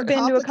so much more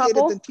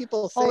complicated than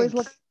people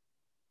think.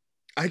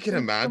 I can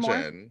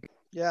imagine.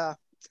 Yeah.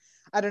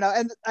 I don't know.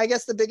 And I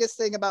guess the biggest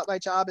thing about my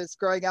job is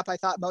growing up, I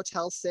thought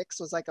Motel 6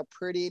 was like a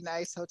pretty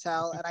nice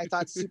hotel. And I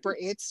thought Super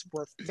 8s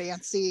were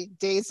fancy.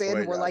 Days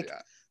Inn were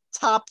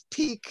top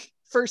peak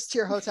first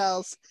tier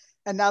hotels.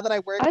 And now that I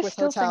work with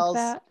hotels,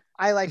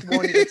 I like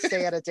won't even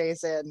stay at a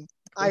Days Inn.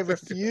 I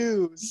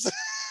refuse.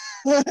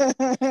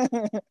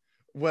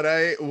 When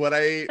I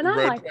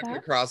road tripped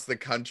across the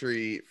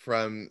country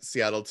from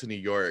Seattle to New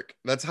York,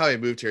 that's how I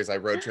moved here. Is I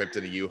road tripped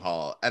in a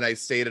U-Haul, and I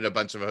stayed at a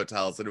bunch of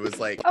hotels, and it was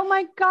like, oh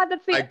my god,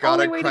 that's the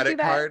only way to do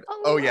that. Card.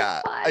 Oh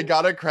yeah, I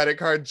got a credit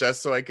card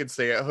just so I could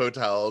stay at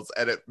hotels,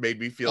 and it made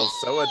me feel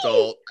so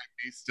adult. I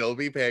may still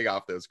be paying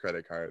off those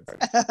credit cards,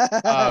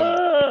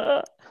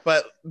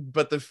 but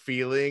the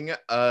feeling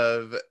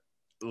of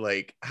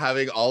like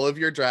having all of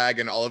your drag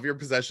and all of your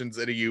possessions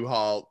in a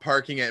U-Haul,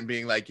 parking it and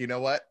being like, you know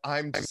what?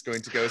 I'm just going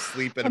to go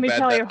sleep in a bed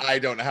that I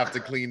don't have to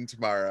clean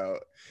tomorrow.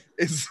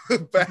 It's the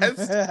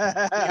best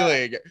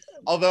feeling.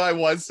 Although I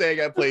was staying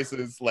at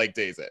places like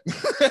Days Inn.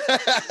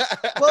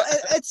 Well,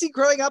 and see,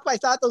 growing up, I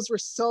thought those were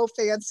so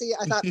fancy.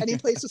 I thought any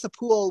place with a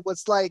pool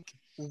was like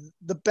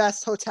the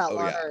best hotel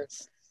on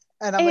earth.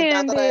 And I'm like,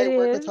 now that I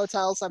work with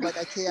hotels, I'm like,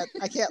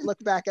 I can't look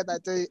back at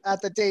that day,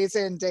 at the Days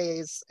Inn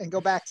days and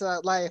go back to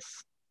that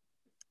life.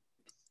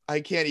 I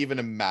can't even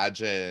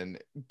imagine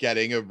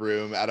getting a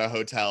room at a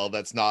hotel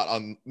that's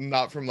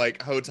not from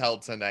like Hotel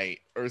Tonight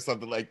or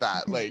something like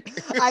that. Like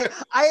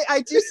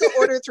I do still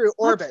order through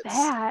What's Orbitz,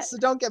 that? so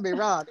don't get me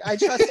wrong. I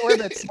trust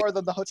Orbitz more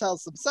than the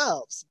hotels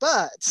themselves,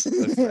 but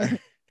that's fair.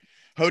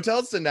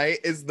 Hotels Tonight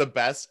is the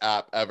best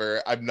app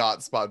ever. I'm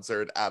not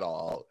sponsored at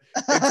all.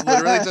 It's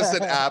literally just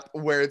an app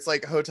where it's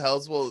like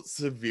hotels will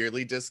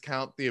severely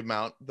discount the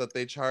amount that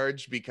they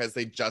charge because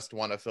they just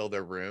want to fill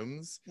their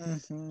rooms.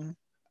 Mhm.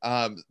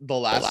 The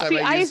last time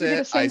I used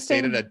it, I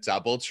stayed at a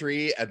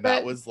DoubleTree, and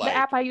that was like the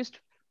app I used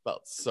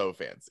felt so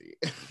fancy.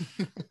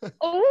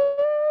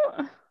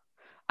 Oh,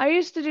 I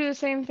used to do the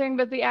same thing,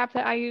 but the app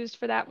that I used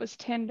for that was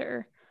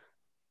Tinder.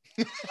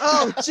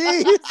 Oh,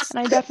 jeez. And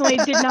I definitely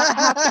did not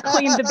have to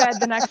clean the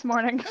bed the next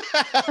morning.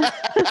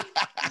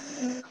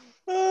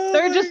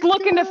 They're just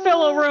looking to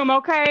fill a room,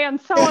 okay? And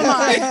so am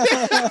I.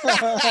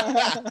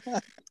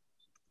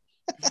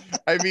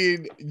 I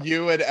mean,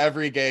 you and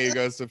every gay who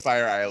goes to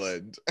Fire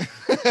Island.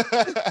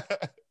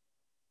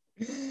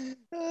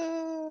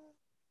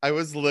 I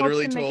was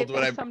literally told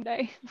when I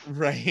someday.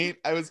 Right?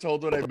 I was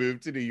told when I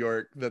moved to New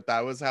York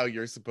that was how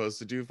you're supposed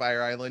to do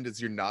Fire Island,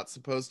 is you're not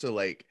supposed to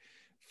like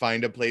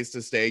find a place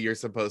to stay. You're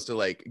supposed to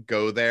like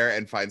go there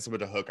and find someone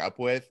to hook up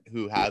with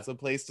who has a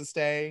place to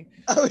stay.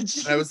 Oh,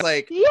 and I was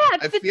like, yeah,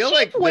 it's I the feel cheap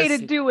like way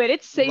this to do it.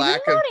 It's saving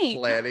lack money.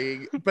 of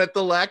planning, but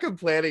the lack of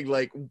planning,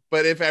 like,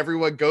 but if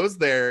everyone goes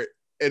there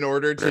in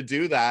order to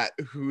do that,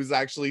 who's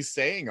actually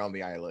staying on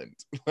the island?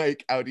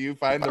 Like, how do you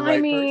find the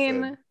right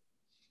person?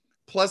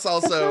 Plus,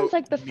 also, that sounds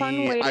like the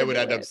fun way to I would do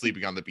end up it.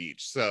 sleeping on the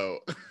beach. So,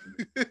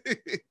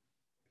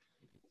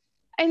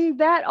 and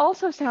that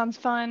also sounds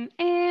fun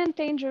and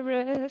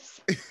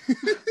dangerous.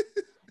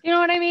 You know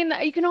what I mean?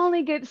 You can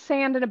only get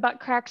sand in a butt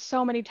crack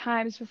so many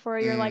times before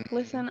you're like,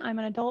 listen, I'm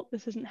an adult.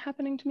 This isn't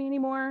happening to me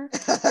anymore.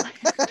 I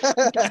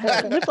don't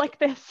have to live like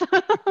this.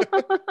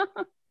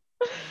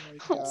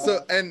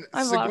 So, and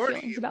I have a lot of Sigourney,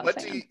 feelings about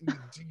what sand. do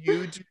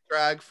you do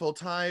drag full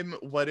time?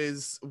 What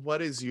is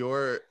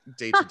your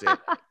day to day?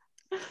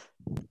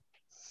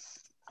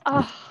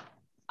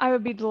 I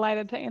would be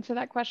delighted to answer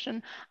that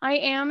question. I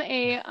am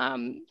a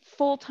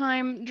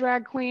full-time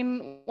drag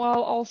queen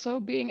while also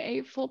being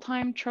a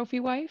full-time trophy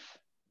wife.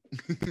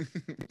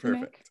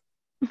 Perfect.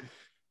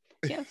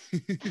 Yes.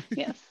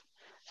 Yes.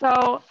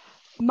 So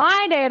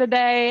my day to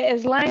day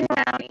is laying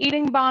around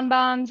eating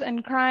bonbons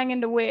and crying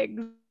into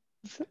wigs.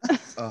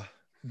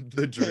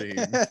 The dream.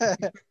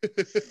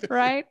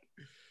 Right?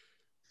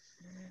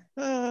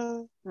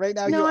 Right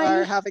now you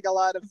are having a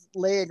lot of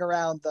laying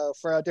around though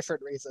for a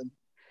different reason.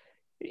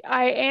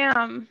 I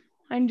am.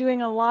 I'm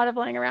doing a lot of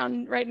laying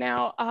around right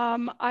now.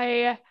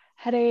 I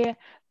had a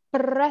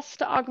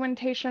breast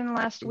augmentation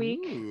last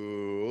week.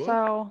 Ooh.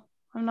 So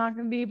I'm not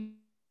going to be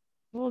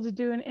able to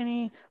do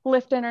any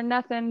lifting or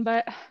nothing,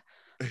 but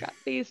got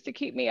these to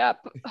keep me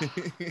up.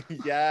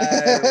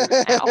 Yes.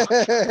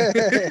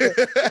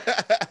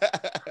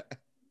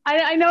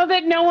 I know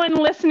that no one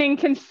listening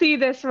can see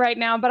this right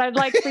now, but I'd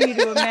like for you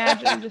to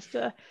imagine just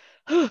the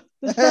sound.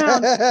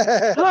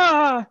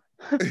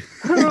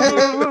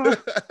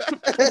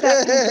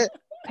 That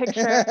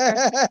picture.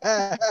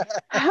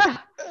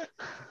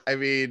 I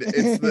mean,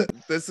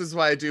 this is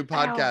why I do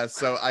podcasts,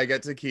 so I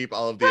get to keep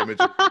all of the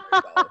images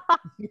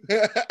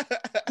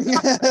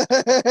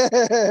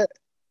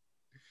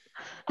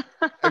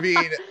I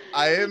mean,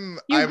 I'm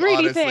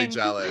honestly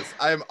jealous.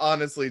 I'm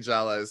honestly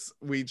jealous.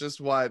 We just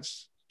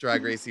watched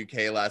Drag Race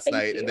UK last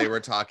night, and they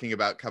were talking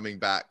about coming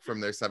back from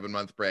their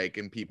 7-month break,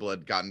 and people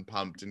had gotten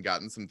pumped and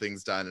gotten some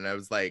things done, and I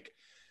was like,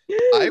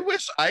 I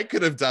wish I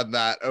could have done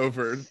that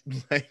over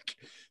like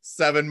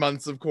 7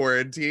 months of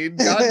quarantine.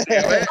 God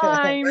damn it.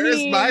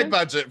 Where's my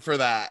budget for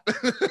that?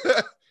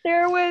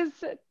 There was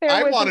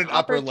want an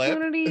upper lip.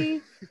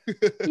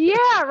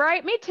 Yeah,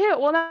 right. Me too.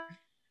 Well,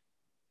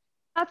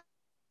 that's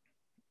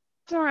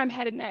where I'm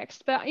headed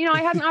next. But you know,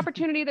 I had an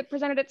opportunity that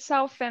presented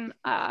itself, and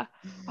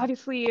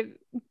obviously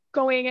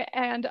going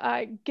and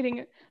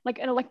getting like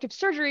an elective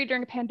surgery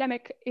during a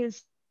pandemic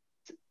is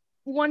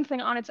one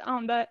thing on its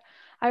own, but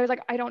I was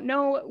like, I don't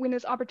know when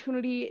this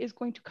opportunity is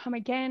going to come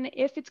again,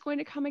 if it's going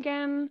to come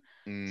again.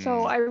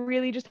 So I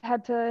really just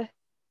had to,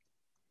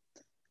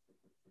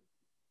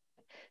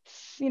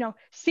 you know,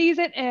 seize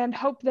it and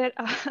hope that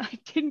I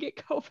didn't get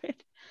COVID,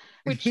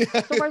 which so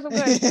far so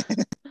good.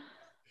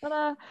 But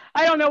I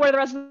don't know where the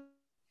rest of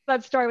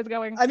that story was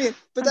going. I mean,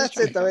 but that's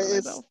it though.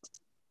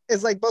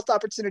 It's like both the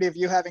opportunity of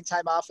you having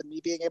time off and me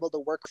being able to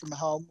work from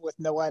home with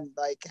no one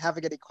like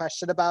having any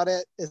question about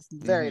it is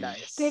very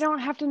nice. They don't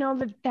have to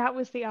know that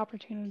was the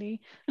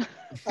opportunity.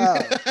 It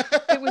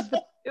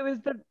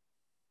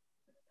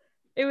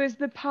was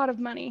the pot of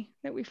money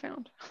that we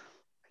found.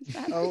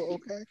 Oh,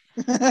 okay.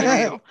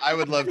 I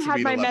would love to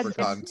be the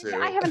leprechaun too.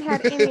 I haven't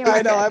had any of my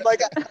I know. I'm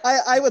like,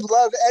 I would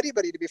love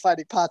anybody to be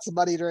finding pots of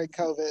money during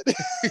COVID.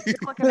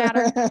 Looking at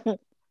her.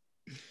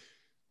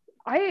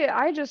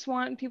 I just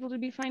want people to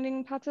be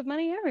finding pots of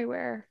money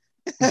everywhere.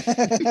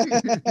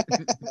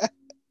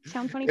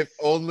 Sound funny? If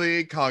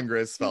only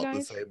Congress felt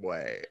the same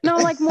way. No,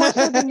 like more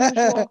so than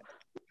usual.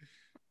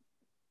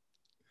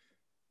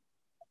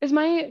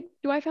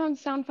 Do I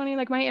sound funny?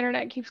 Like my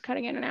internet keeps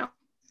cutting in and out.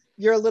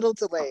 You're a little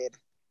delayed.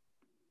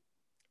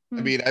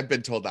 I mean, I've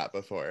been told that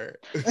before.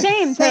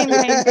 Same.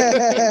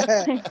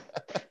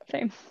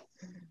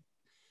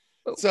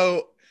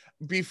 So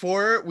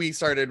before we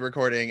started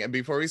recording and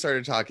before we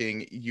started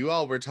talking, you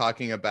all were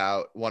talking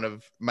about one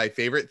of my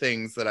favorite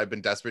things that I've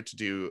been desperate to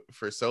do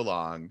for so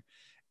long,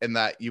 and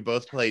that you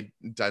both played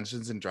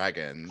Dungeons and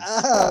Dragons.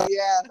 Oh,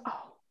 yeah.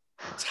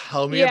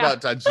 Tell me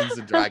about Dungeons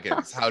and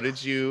Dragons. How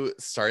did you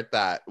start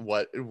that?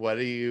 What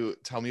do you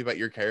tell me about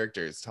your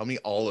characters? Tell me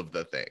all of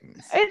the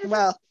things.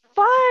 It's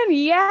fun.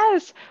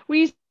 Yes.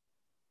 We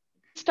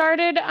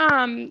started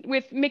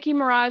with Mickey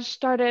Mirage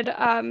started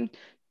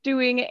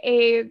doing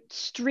a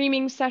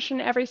streaming session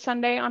every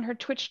Sunday on her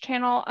Twitch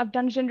channel of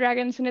Dungeons and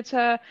Dragons, and it's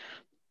a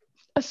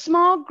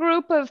small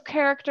group of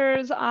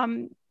characters,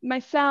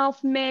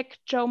 myself, Mick,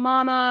 Joe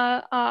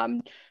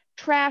Mama,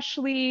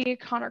 Trashley,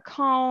 Connor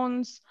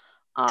Cones.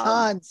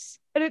 Cons.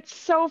 And it's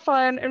so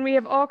fun, and we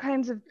have all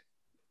kinds of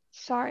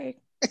Connor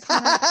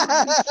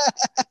Cones.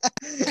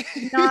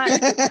 Not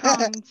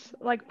cones,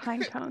 like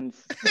pine cones.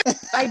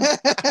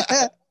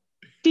 I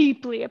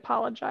deeply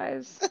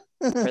apologize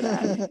for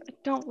that.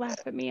 Don't laugh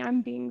at me.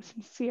 I'm being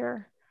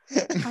sincere.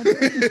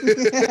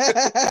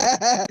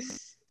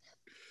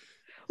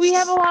 We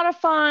have a lot of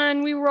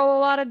fun. We roll a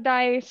lot of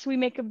dice. We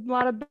make a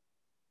lot of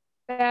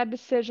bad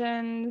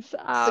decisions.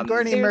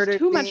 Sigourney there's murdered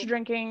too me. much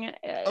drinking.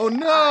 Oh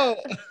no!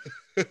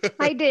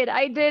 I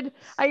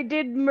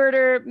did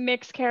murder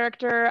Mick's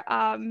character.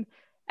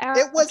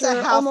 It was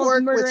a half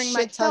orc with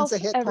shit tons of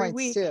hit points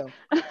week. too.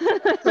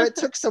 So it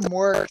took some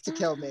work to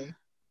kill me.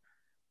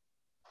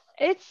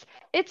 It's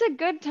a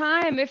good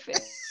time. If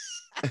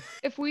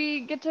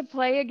we get to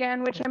play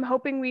again, which I'm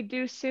hoping we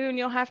do soon,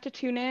 you'll have to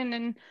tune in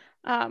and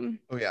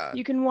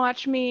you can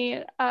watch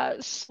me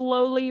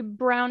slowly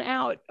brown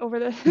out over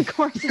the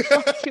course of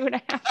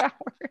 2.5 hours.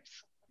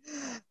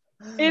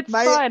 It's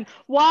fun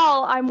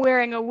while I'm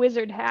wearing a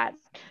wizard hat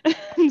and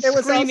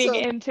screaming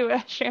into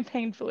a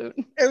champagne flute.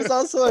 It was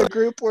also a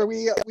group where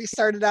we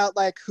started out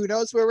like, who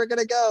knows where we're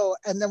going to go?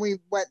 And then we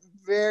went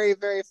very,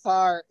 very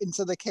far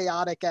into the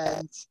chaotic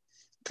end,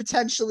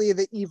 potentially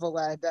the evil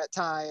end at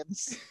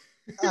times.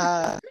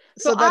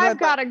 So I've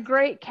got a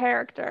great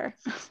character.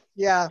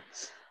 Yeah.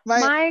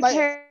 My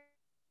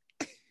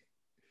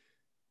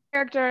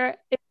character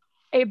is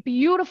a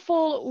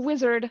beautiful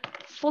wizard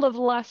full of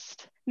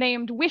lust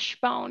named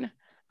Wishbone,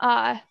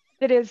 that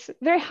is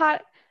very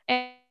hot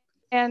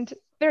and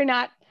very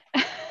not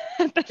at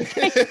the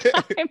same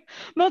time,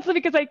 mostly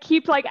because I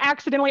keep like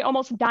accidentally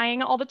almost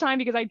dying all the time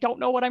because I don't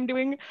know what I'm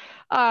doing.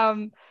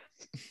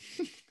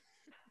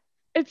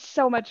 It's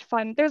so much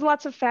fun. There's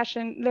lots of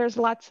fashion. There's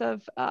lots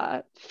of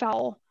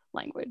foul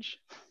language.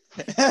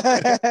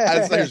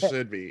 As there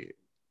should be.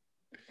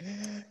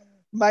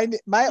 My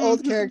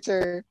old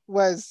character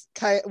was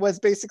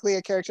basically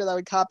a character that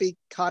would copy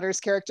Connor's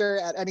character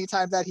at any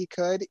time that he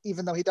could,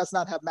 even though he does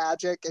not have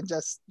magic, and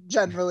just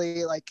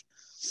generally like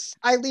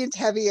I leaned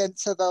heavy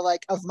into the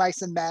like of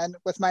mice and men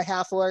with my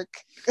half orc.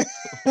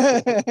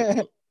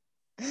 And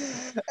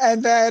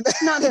then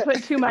not to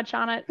put too much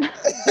on it.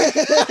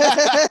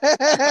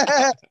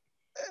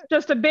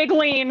 Just a big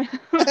lean.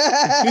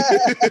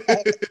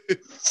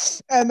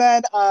 And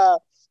then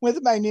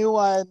with my new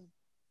one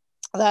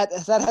that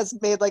has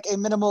made like a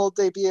minimal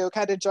debut,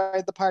 kind of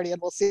joined the party, and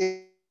we'll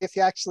see if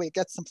he actually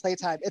gets some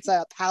playtime. It's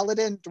a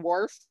paladin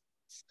dwarf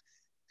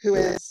who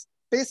is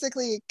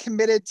basically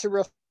committed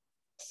to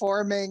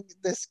reforming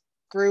this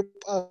group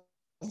of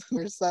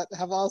who's that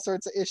have all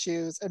sorts of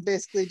issues and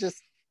basically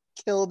just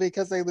kill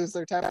because they lose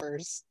their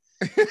tempers.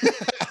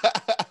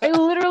 I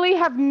literally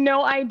have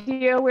no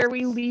idea where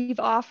we leave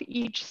off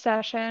each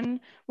session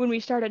when we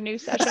start a new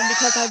session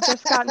because I've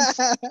just gotten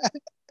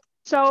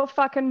so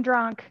fucking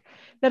drunk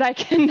that I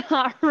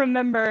cannot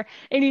remember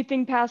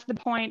anything past the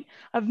point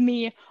of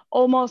me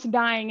almost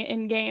dying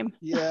in game.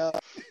 Yeah.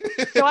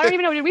 So I don't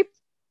even know, did we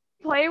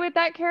play with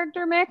that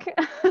character, Mick?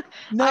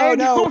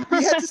 No.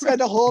 We had to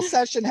spend a whole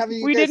session having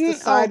you guys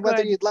decide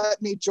whether you'd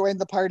let me join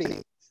the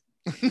party.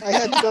 I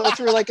had to go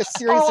through like a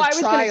series of trials. I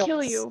was gonna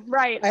kill you,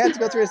 right? I had to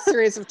go through a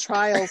series of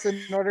trials in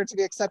order to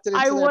be accepted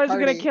into their party. I was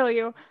gonna kill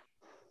you.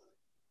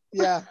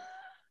 Yeah.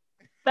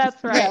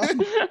 That's right.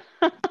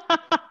 Yeah.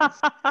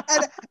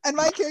 and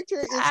my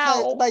character is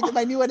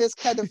my new one is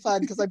kind of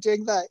fun because I'm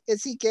doing the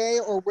is he gay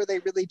or were they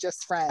really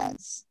just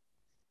friends?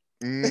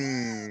 Pull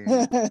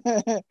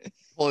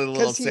a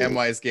little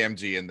Samwise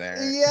Gamgee in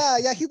there.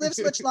 Yeah, he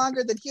lives much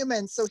longer than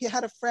humans, so he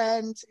had a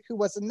friend who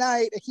was a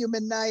knight, a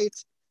human knight,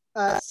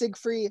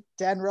 Siegfried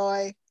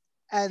Denroy,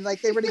 and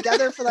like they were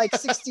together for like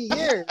 60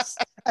 years.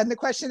 And the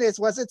question is,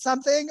 was it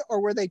something or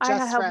were they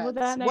just friends?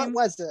 What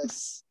was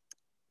this?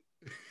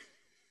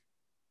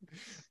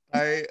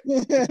 I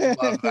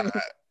love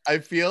that. I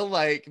feel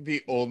like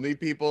the only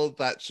people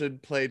that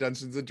should play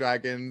Dungeons and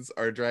Dragons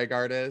are drag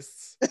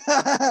artists.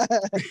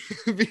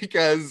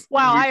 Because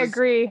I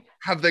agree.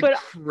 Have the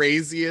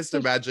craziest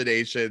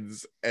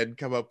imaginations and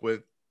come up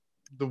with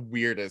the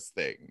weirdest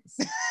things.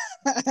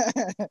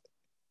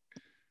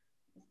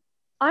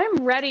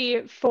 I'm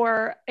ready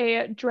for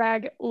a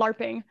drag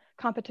LARPing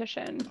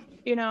competition.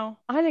 You know,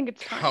 I think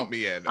it's time. Count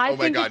me in. I Oh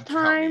my think God, it's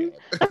time.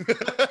 count me in.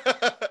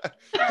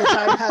 The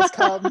time has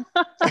come.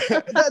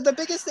 The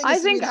biggest thing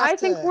is I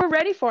think we're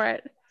ready for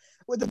it.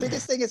 Well, the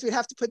biggest thing is we'd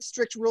have to put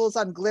strict rules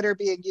on glitter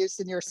being used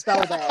in your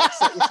spell bags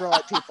that you throw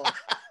at people.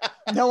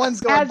 No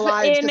one's going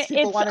blind because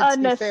people want it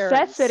to be fairies.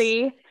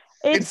 Necessity.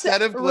 It's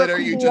instead of glitter,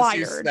 required. you just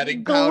use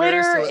setting powder,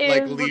 Glitter so it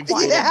like is leaves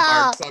required. little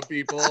marks on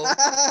people.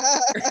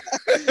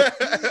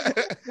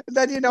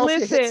 Then you know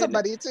if you hit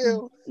somebody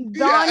too.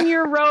 Don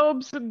your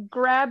robes,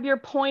 grab your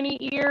pointy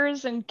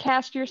ears, and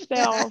cast your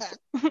spells.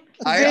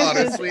 I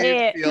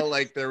honestly feel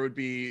like there would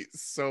be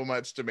so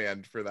much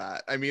demand for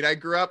that. I mean, I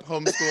grew up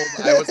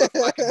homeschooled. I was a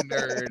fucking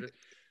nerd,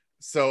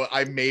 so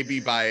I may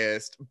be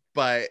biased,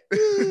 but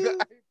I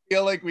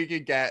feel like we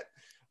could get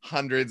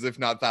hundreds, if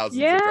not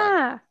thousands, of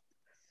dragons.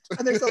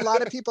 And there's a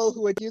lot of people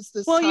who would use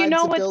this time you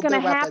know to what's build gonna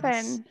their happen.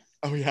 weapons.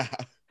 Oh yeah.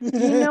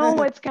 You know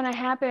what's gonna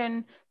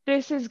happen.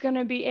 This is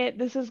gonna be it.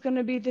 This is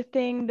gonna be the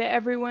thing that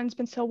everyone's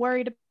been so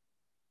worried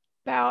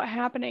about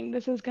happening.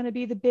 This is gonna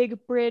be the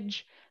big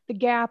bridge, the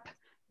gap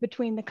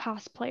between the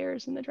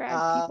cosplayers and the drag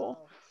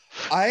people.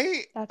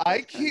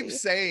 I keep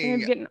saying I'm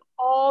getting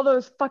all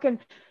those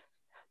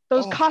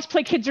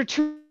cosplay kids are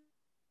too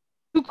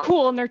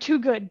cool and they're too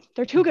good.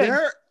 They're too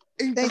good.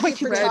 Thank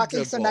you for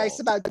talking so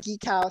nice about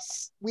Geek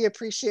House. We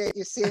appreciate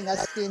you seeing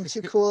us being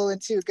too cool and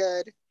too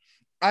good.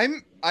 I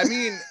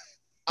mean,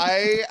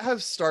 I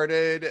have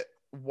started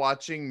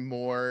watching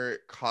more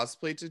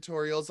cosplay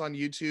tutorials on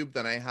YouTube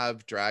than I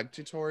have drag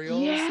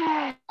tutorials.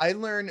 Yes. I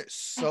learn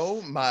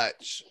so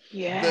much.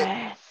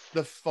 Yes.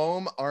 The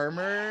foam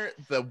armor,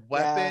 the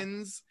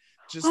weapons,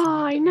 just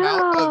I know.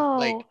 amount of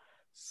like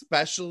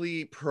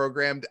specially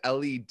programmed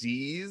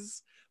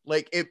LEDs,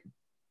 like it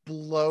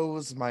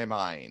blows my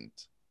mind.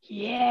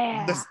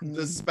 Yeah.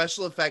 The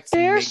special effects,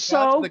 they're makeup,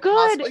 so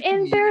good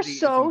and they're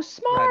so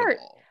smart.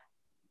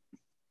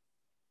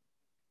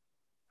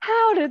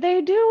 How do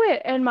they do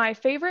it? And my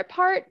favorite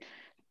part,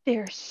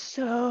 they're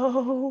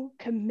so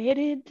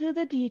committed to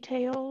the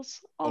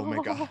details. Oh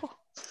my God.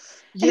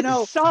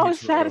 It's so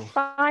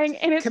satisfying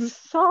and it's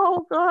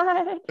so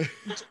good.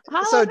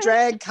 So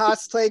drag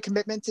cosplay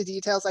commitment to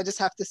details. I just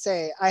have to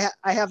say, I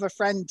have a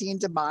friend, Dean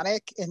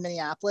Demonic in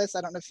Minneapolis.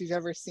 I don't know if you've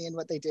ever seen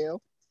what they do,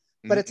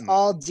 but it's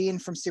all Dean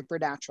from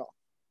Supernatural.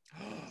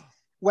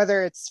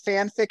 Whether it's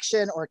fan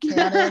fiction or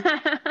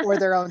canon or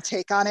their own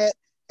take on it,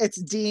 it's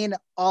Dean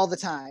all the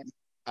time.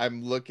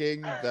 I'm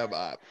looking them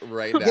up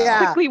right now.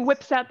 Yeah. Quickly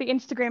whips out the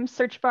Instagram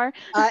search bar.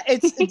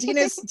 Dean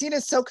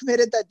is so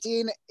committed that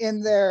Dean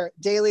in their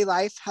daily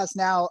life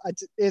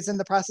is in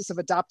the process of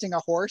adopting a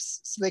horse,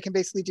 so they can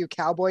basically do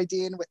Cowboy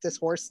Dean with this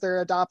horse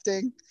they're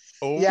adopting.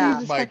 Oh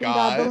yeah, my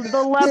God.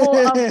 The level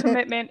of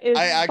commitment is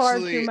far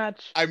too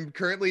much. I'm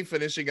currently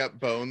finishing up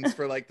Bones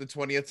for like the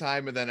 20th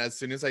time, and then as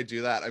soon as I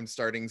do that, I'm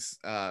starting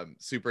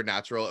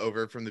Supernatural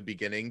over from the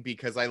beginning,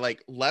 because I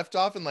like left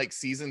off in like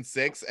season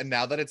 6, and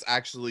now that it's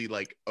actually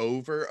like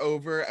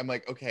over, I'm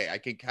like, okay, I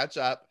can catch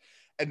up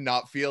and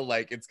not feel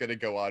like it's gonna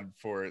go on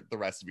for the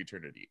rest of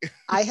eternity.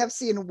 I have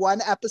seen one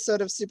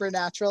episode of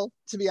Supernatural,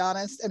 to be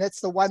honest, and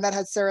it's the one that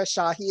has Sarah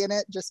Shahi in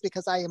it, just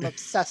because I am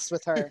obsessed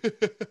with her.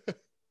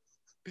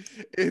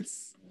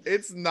 It's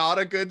not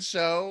a good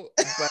show,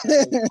 but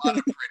a lot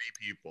of pretty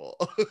people.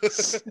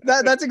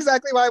 That's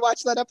exactly why I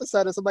watched that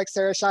episode. Is I'm like,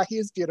 Sarah Shahi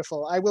is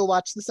beautiful. I will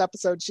watch this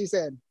episode she's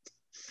in.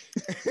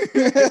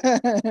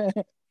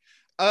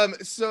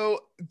 So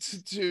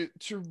to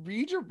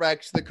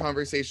redirect the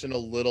conversation a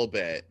little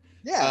bit,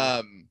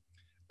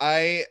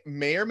 I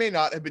may or may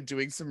not have been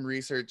doing some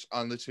research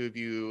on the two of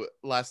you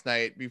last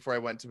night before I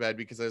went to bed,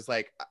 because I was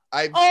like,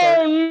 I've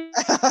started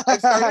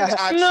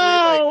actually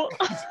like,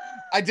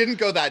 I didn't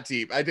go that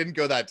deep.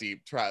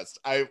 Trust.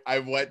 I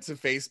went to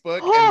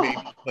Facebook and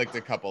maybe clicked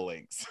a couple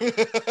links.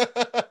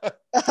 But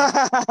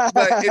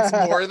it's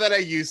more than I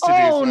used to do,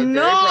 so I'm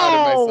very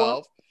proud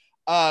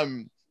of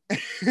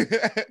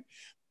myself.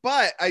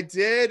 But I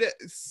did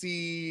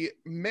see,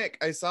 Mick,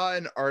 I saw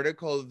an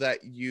article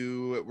that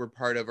you were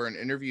part of, or an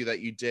interview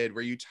that you did,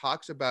 where you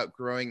talked about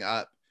growing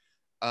up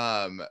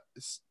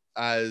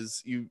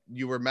as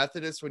you were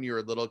Methodist when you were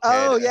a little kid,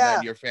 and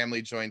then your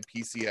family joined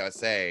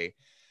PCUSA.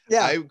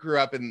 Yeah. I grew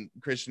up in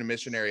Christian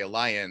Missionary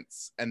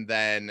Alliance, and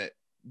then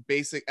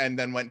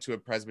went to a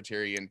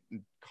Presbyterian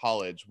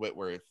college,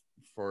 Whitworth,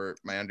 for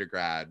my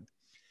undergrad.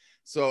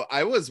 So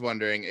I was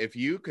wondering if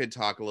you could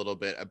talk a little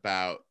bit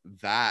about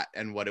that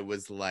and what it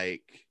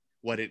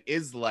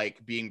is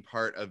like being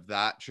part of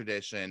that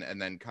tradition,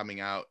 and then coming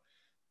out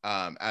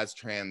as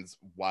trans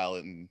while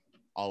in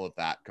all of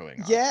that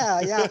going on.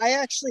 Yeah. I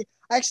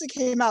actually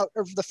came out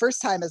the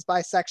first time as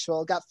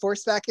bisexual, got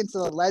forced back into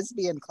the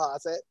lesbian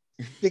closet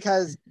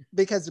because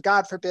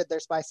God forbid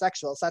there's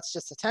bisexuals. That's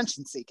just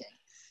attention seeking.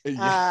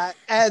 Yeah.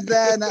 And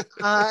then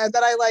I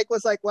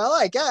was like, well,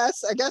 I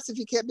guess if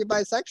you can't be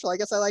bisexual, I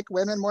guess I like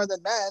women more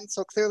than men,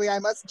 so clearly I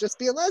must just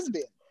be a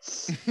lesbian.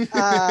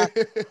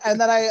 And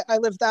then I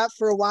lived that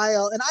for a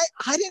while. And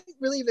I didn't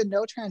really even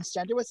know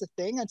transgender was a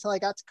thing until I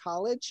got to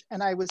college.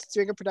 And I was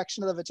doing a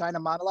production of the Vagina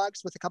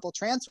Monologues with a couple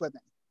trans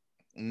women.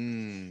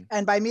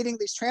 And by meeting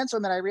these trans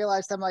women, I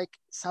realized I'm like,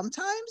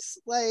 sometimes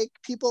like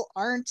people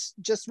aren't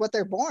just what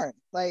they're born.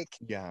 Like,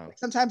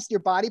 sometimes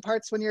your body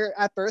parts when you're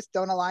at birth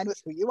don't align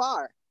with who you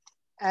are.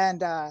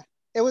 And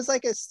it was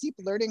like a steep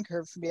learning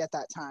curve for me at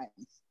that time.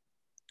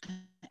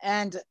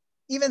 And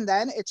even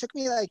then, it took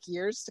me like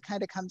years to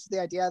kind of come to the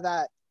idea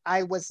that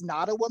I was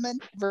not a woman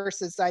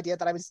versus the idea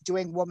that I was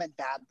doing woman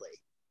badly.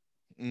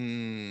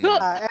 And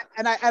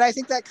I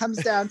think that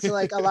comes down to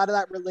like a lot of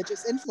that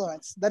religious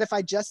influence, that if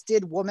I just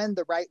did woman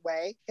the right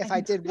way, if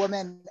I did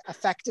woman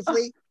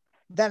effectively,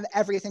 then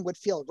everything would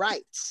feel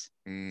right.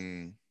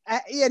 And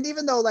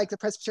even though like the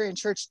Presbyterian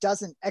Church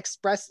doesn't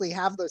expressly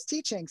have those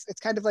teachings, it's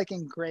kind of like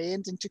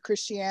ingrained into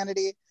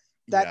Christianity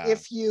that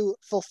if you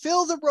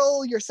fulfill the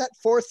role you're set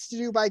forth to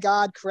do by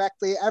God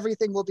correctly,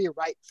 everything will be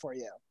right for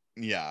you.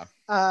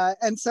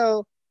 And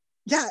so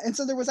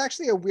there was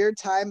actually a weird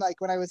time,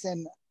 like when I was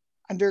in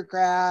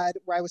undergrad,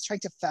 where I was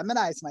trying to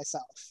feminize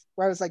myself,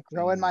 where I was like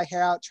growing my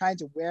hair out, trying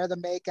to wear the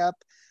makeup,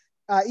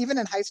 even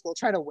in high school,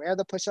 trying to wear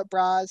the push-up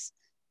bras,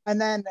 and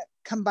then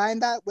combine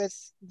that with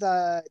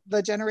the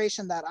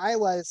generation that I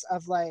was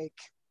of like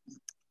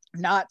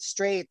not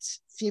straight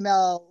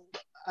female,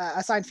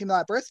 assigned female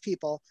at birth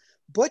people.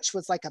 Butch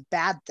was like a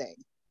bad thing.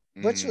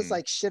 Butch was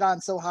like shit on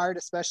so hard,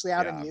 especially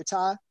out in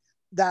Utah,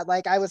 that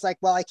like I was like,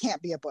 well, I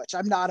can't be a butch.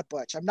 I'm not a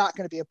butch. I'm not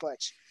going to be a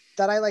butch.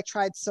 That I like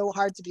tried so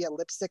hard to be a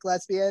lipstick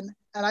lesbian,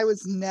 and I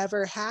was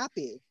never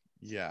happy.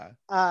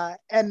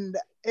 And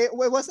it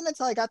wasn't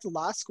until I got to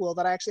law school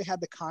that I actually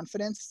had the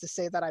confidence to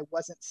say that I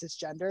wasn't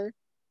cisgender.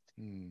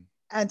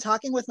 And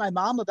talking with my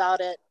mom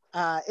about it,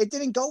 it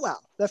didn't go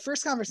well. The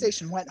first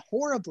conversation went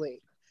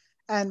horribly.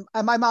 And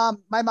my mom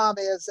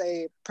is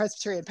a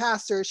Presbyterian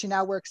pastor. She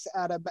now works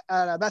at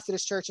a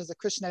Methodist church as a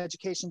Christian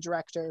education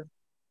director.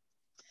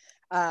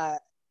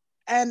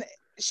 And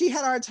she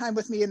had a hard time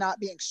with me not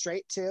being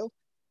straight too.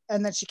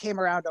 And then she came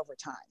around over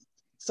time.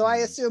 So I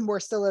assume we're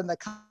still in the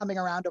coming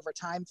around over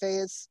time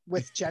phase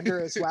with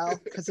gender as well,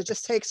 because it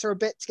just takes her a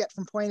bit to get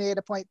from point A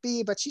to point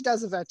B, but she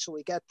does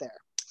eventually get there.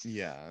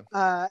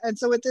 And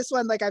so with this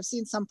one, like I've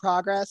seen some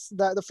progress.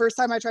 The first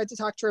time I tried to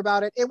talk to her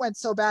about it, it went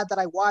so bad that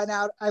I went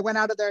out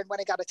of there and went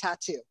and got a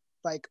tattoo.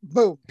 Like,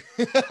 boom.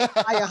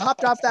 I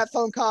hopped off that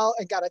phone call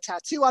and got a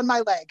tattoo on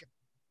my leg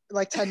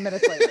like 10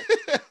 minutes later.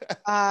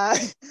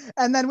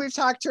 And then we've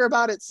talked to her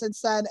about it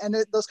since then, and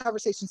those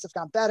conversations have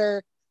gone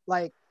better.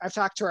 Like I've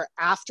talked to her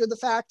after the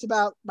fact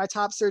about my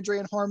top surgery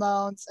and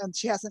hormones, and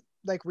she hasn't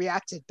like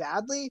reacted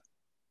badly,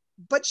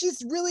 but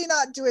she's really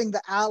not doing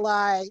the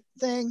ally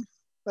thing.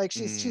 Like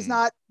she's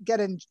not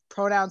getting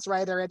pronouns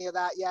right or any of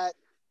that yet.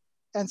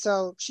 And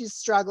so she's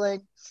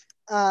struggling.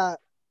 I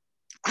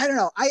don't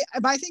know.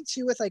 My thing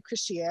too with like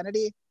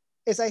Christianity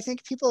is I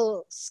think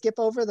people skip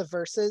over the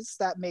verses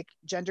that make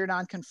gender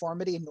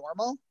nonconformity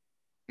normal.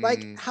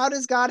 Like, how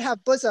does God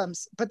have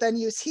bosoms, but then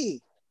use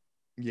he?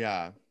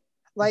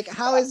 Like,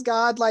 how is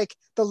God like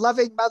the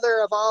loving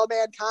mother of all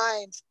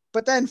mankind,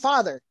 but then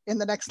father in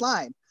the next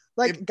line?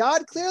 Like,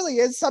 God clearly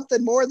is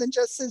something more than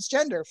just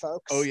cisgender,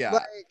 folks.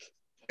 Like,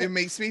 it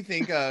makes me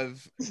think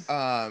of,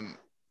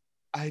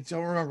 I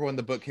don't remember when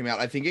the book came out.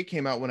 I think it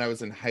came out when I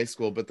was in high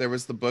school, but there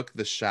was the book,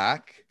 The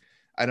Shack.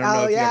 I don't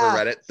know if you ever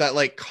read it, that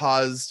like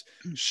caused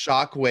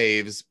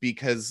shockwaves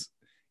because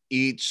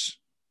each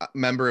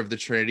member of the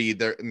Trinity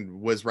there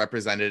was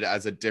represented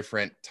as a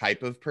different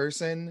type of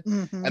person,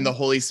 and the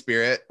Holy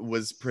Spirit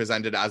was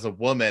presented as a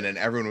woman, and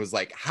everyone was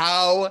like,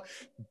 how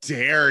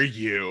dare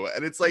you?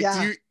 And it's like,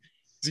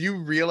 do you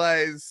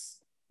realize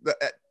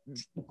that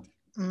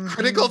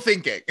critical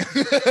thinking?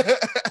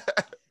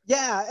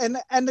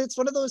 And it's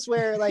one of those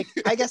where like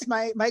I guess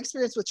my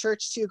experience with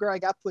church too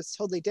growing up was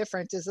totally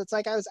different. Is it's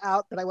like I was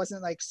out, but I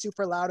wasn't like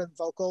super loud and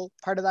vocal.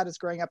 Part of that is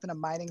growing up in a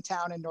mining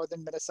town in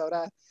northern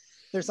Minnesota.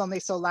 There's only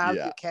so loud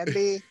you can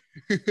be.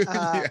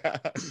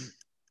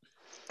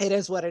 It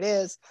is what it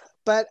is.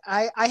 But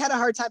I had a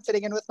hard time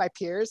fitting in with my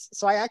peers.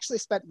 So I actually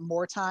spent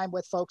more time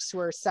with folks who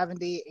are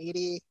 70,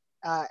 80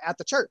 at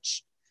the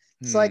church.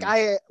 So like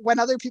when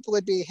other people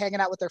would be hanging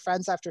out with their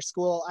friends after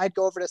school, I'd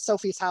go over to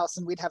Sophie's house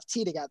and we'd have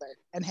tea together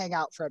and hang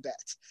out for a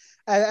bit.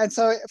 And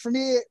so for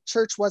me,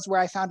 church was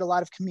where I found a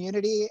lot of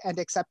community and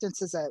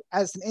acceptance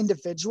as an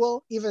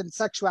individual, even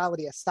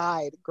sexuality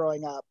aside,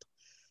 growing up.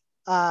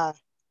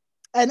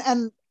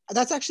 And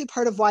that's actually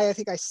part of why I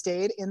think I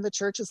stayed in the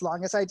church as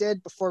long as I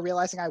did before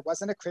realizing I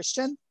wasn't a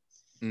Christian,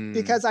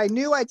 because I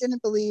knew I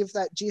didn't believe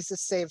that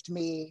Jesus saved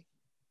me,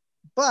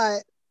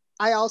 but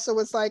I also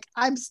was like,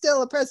 I'm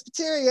still a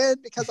Presbyterian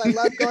because I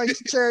love going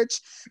to church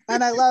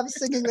and I love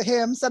singing the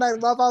hymns and I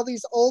love all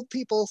these old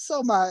people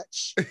so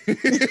much.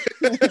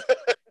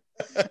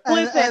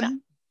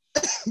 Listen,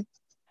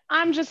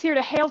 I'm just here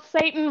to hail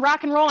Satan,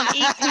 rock and roll, and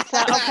eat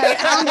pizza, okay?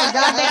 I don't know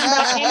goddamn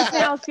about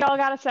anything else y'all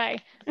gotta say.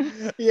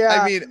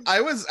 I mean,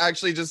 I was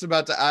actually just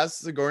about to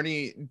ask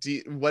Sigourney,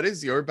 what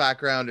is your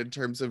background in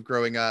terms of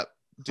growing up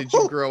did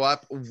you grow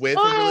up with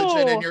a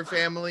religion in your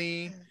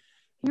family?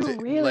 You're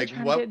really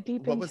trying to get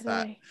deep what in was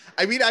today.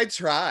 that? I mean, I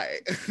try.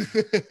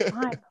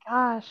 My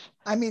gosh.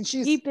 I mean,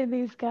 she's deep in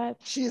these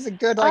guts. She's a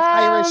good like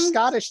Irish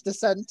Scottish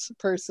descent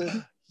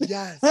person.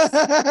 Yes.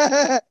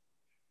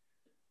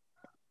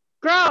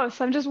 Gross.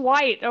 I'm just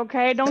white,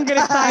 okay? Don't get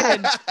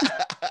excited.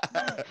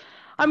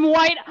 I'm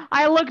white.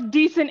 I look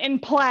decent in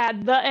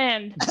plaid. The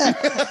end.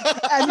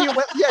 And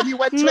you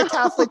went to a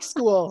Catholic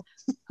school.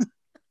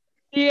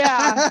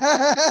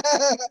 Yeah.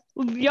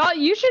 Y'all,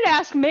 you should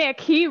ask Mick.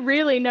 He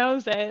really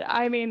knows it.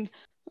 I mean,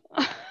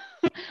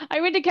 I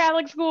went to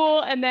Catholic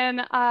school, and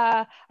then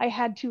I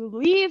had to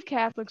leave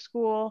Catholic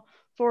school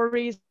for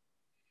reasons.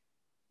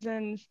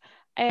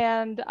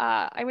 And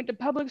I went to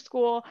public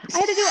school. I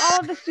had to do all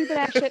of the stupid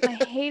ass shit, and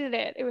I hated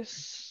it. It was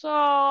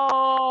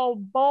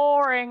so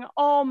boring.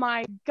 Oh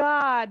my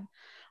God.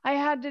 I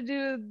had to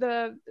do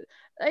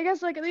I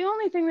guess like the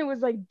only thing that was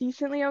like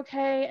decently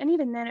okay, and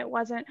even then it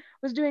wasn't,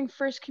 was doing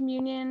first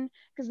communion,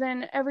 because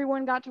then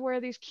everyone got to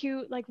wear these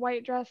cute like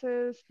white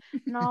dresses,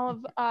 and all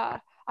of I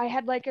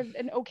had like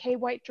an okay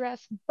white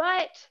dress.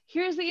 But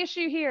here's the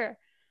issue here.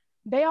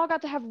 They all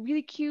got to have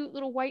really cute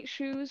little white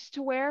shoes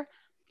to wear.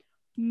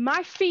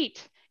 My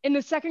feet in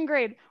the second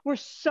grade were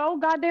so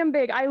goddamn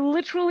big. I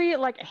literally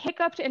like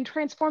hiccuped and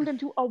transformed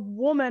into a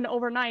woman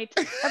overnight.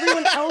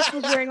 Everyone else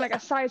was wearing like a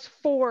size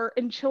 4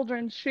 in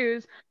children's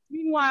shoes.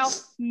 Meanwhile,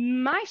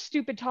 my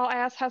stupid tall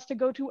ass has to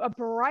go to a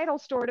bridal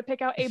store to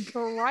pick out a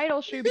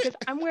bridal shoe because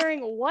I'm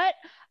wearing what?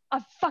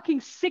 A fucking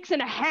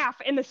 6.5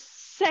 in the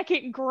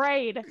second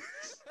grade.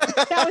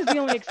 That was the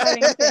only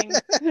exciting thing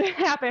that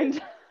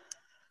happened.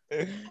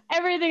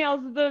 Everything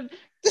else, the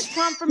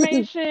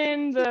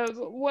confirmation,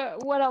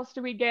 what else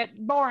do we get?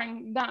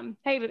 Boring, dumb,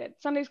 hated it.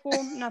 Sunday school,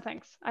 no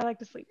thanks. I like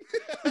to sleep.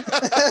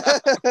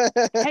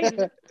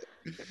 Hated it.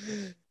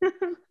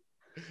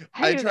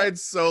 I tried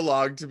so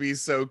long to be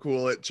so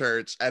cool at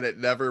church, and it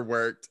never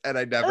worked, and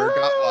I never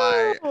got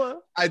why.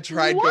 I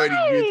tried going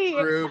to youth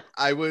group.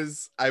 I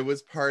was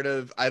part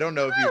of, I don't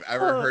know if you've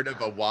ever heard of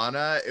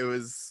Awana.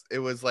 It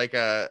was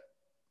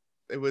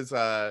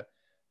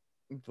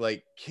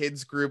like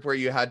kids group where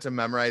you had to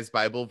memorize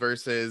Bible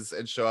verses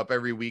and show up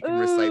every week and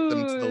recite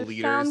them to the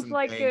leaders and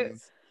like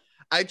things.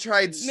 I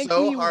tried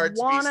so hard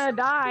to be so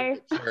die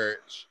at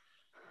church,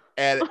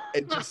 and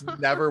it just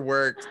never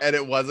worked. And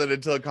it wasn't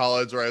until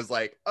college where I was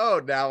like,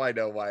 oh, now I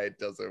know why it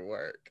doesn't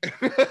work.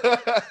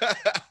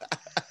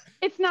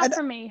 It's not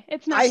for me.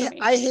 It's not for me.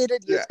 I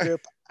hated youth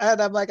group,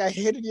 and I'm like, I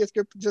hated youth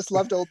group. Just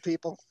loved old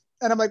people.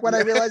 And I'm like, when I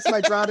realized my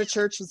draw to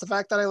church was the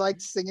fact that I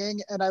liked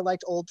singing and I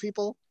liked old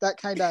people, that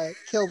kind of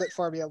killed it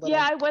for me a little.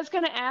 Yeah, I was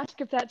going to ask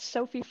if that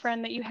Sophie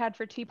friend that you had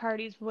for tea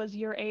parties was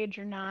your age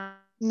or not.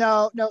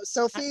 No,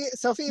 Sophie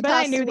but passed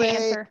I knew away. The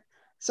answer.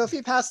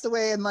 Sophie passed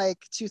away in like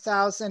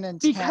 2010.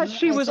 Because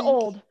she was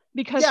old.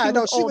 Because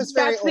she was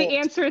very old. That's the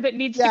answer that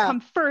needs to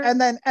come first. And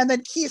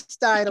then Keith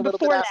died a little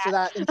bit after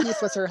that, and Keith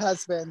was her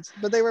husband.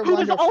 But they were who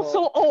wonderful. Was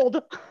also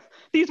old.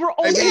 These were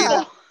old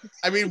people.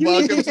 I mean,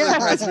 welcome to the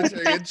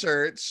Presbyterian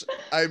Church.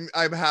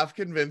 I'm half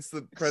convinced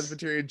that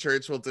Presbyterian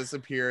Church will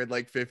disappear in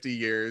like 50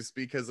 years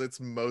because it's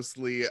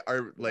mostly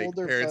our like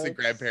older parents and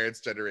grandparents'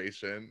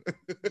 generation.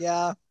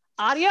 Yeah.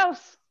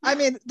 Adios. I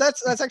mean,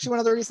 that's actually one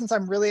of the reasons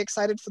I'm really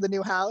excited for the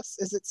new house.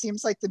 Is it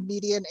seems like the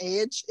median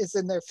age is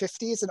in their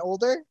 50s and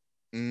older,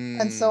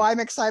 and so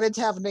I'm excited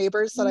to have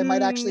neighbors that I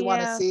might actually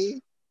want to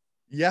see.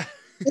 Yeah.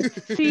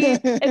 See,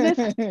 and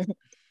this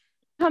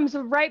comes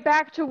right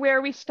back to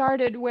where we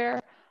started, where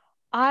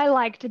I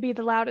like to be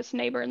the loudest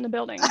neighbor in the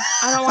building.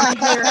 I don't want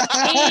to hear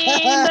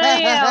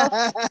anything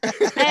else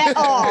at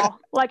all.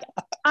 Like,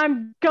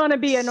 I'm gonna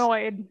be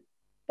annoyed.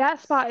 That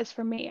spot is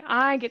for me.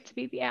 I get to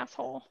be the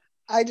asshole.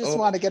 I just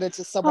want to get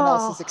into someone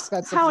else's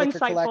expensive liquor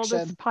collection. How insightful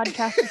this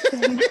podcast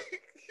has been.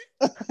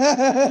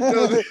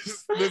 No,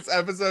 this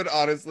episode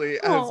honestly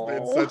has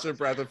been such a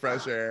breath of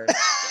fresh air.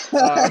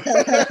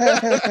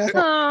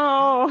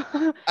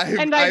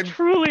 I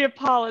truly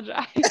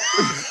apologize.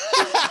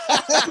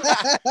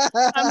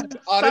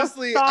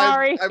 Honestly, so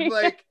sorry. I'm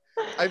like,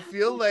 I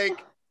feel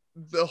like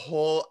the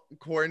whole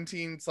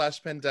quarantine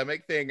 /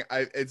 pandemic thing,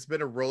 it's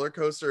been a roller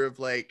coaster of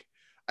like,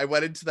 I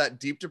went into that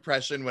deep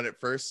depression when it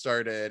first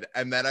started,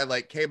 and then I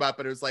like came up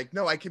and it was like,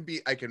 no, I can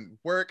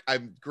work.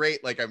 I'm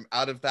great. Like, I'm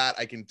out of that.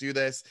 I can do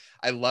this.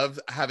 I love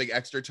having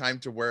extra time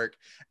to work.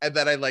 And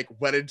then I like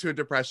went into a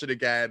depression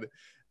again.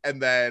 And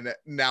then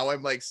now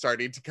I'm like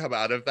starting to come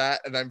out of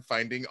that, and I'm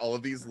finding all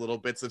of these little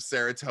bits of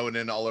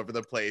serotonin all over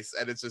the place,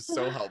 and it's just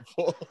so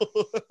helpful.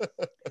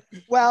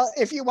 Well,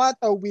 if you want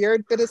a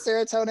weird bit of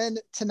serotonin,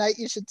 tonight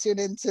you should tune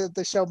into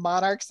the show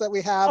Monarchs that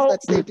we have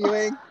that's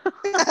debuting.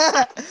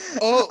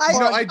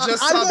 I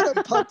just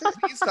saw.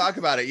 Please talk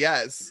about it.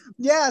 Yes.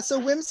 Yeah. So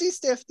Whimsy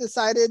Stiff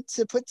decided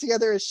to put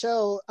together a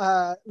show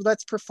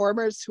that's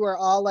performers who are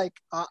all like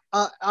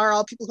are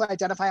all people who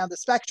identify on the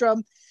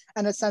spectrum,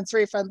 and a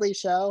sensory friendly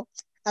show.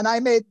 And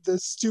I made the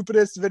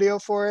stupidest video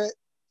for it.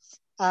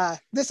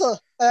 This will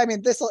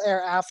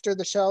air after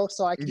the show,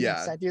 so I can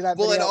send you that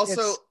video. Well, and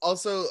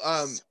also,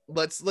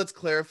 let's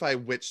clarify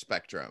which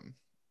spectrum.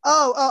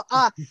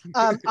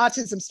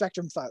 Autism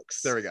spectrum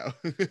folks. There we go.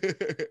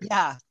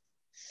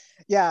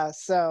 Yeah.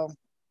 So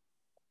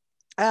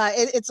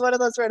it's one of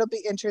those where it'll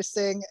be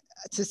interesting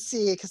to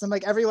see, because I'm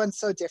like, everyone's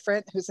so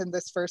different who's in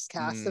this first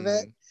cast of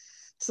it.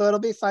 So it'll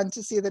be fun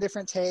to see the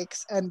different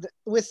takes. And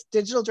with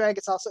digital drag,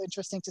 it's also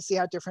interesting to see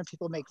how different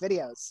people make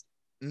videos.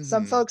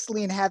 Some folks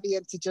lean heavy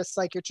into just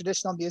like your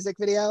traditional music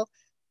video.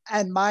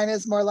 And mine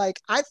is more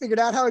like, I figured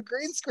out how a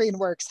green screen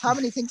works. How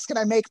many things can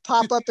I make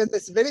pop up in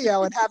this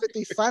video and have it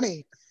be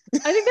funny? I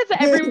think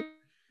that's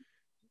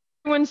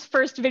everyone's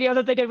first video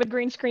that they did with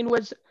green screen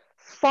was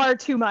far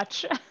too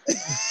much.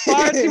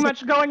 Far too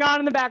much going on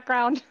in the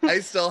background. I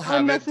still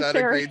haven't done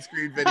a green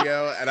screen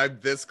video, and I'm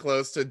this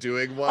close to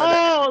doing one.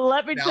 Oh,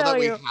 let me now tell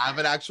that you. we have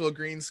an actual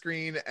green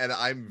screen, and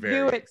I'm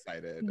very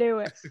excited. Do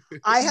it.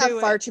 I have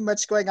far too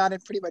much going on in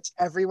pretty much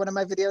every one of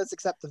my videos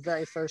except the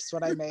very first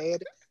one I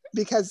made,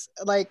 because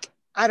like,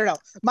 I don't know,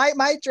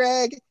 my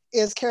drag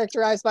is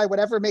characterized by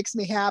whatever makes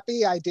me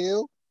happy, I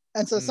do.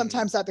 And so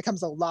sometimes that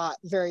becomes a lot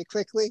very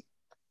quickly,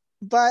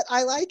 but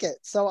I like it.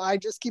 So I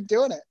just keep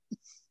doing it.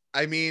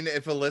 I mean,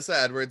 if Alyssa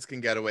Edwards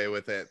can get away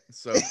with it,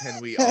 so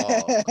can we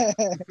all.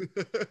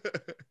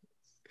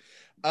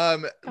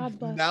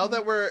 Now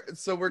that we're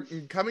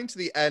coming to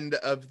the end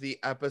of the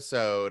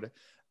episode,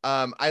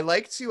 I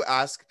like to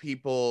ask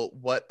people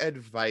what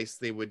advice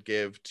they would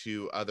give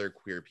to other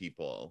queer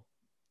people,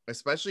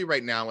 especially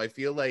right now. I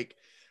feel like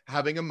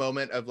having a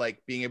moment of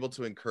like being able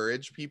to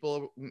encourage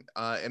people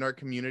in our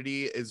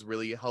community is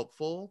really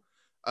helpful.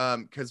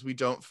 Because we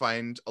don't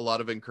find a lot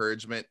of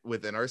encouragement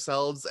within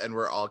ourselves, and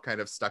we're all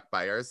kind of stuck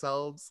by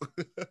ourselves.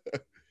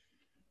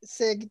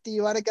 Sig, do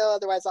you want to go?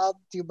 Otherwise,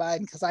 I'll do mine,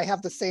 because I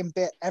have the same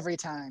bit every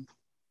time.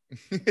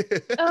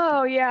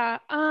 Oh yeah.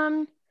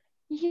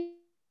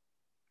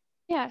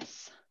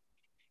 Yes.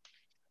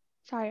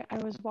 Sorry, I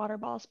was water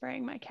ball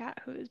spraying my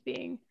cat who is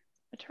being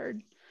a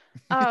turd.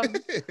 But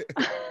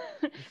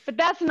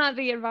that's not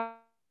the advice.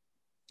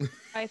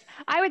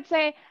 I would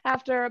say,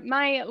 after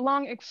my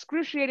long,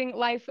 excruciating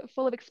life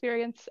full of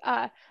experience,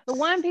 the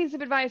one piece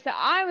of advice that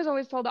I was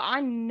always told that I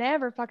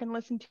never fucking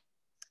listened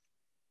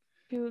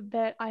to,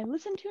 that I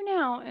listen to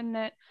now, and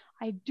that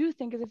I do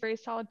think is a very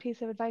solid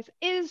piece of advice,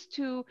 is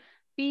to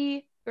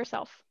be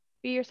yourself.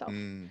 Be yourself.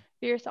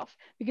 Be yourself.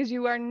 Because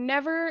you are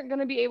never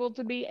going to be able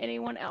to be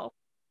anyone else.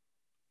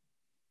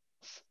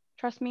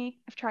 Trust me,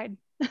 I've tried.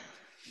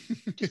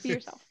 Just be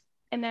yourself.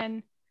 And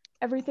then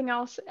everything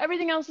else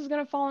is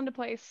going to fall into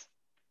place.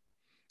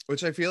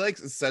 Which I feel like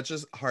is such a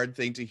hard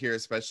thing to hear,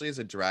 especially as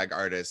a drag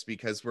artist,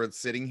 because we're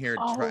sitting here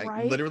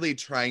literally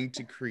trying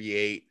to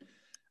create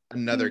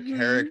another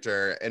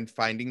character, and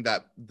finding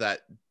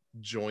that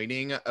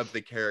joining of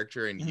the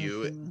character in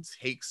you, it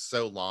takes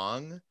so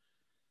long.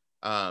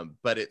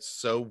 But it's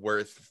so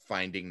worth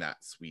finding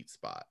that sweet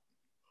spot.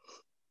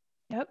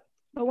 Yep.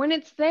 But when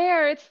it's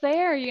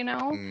there, you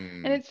know?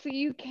 And it's,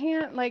 you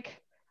can't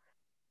like,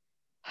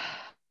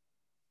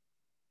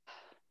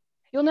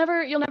 you'll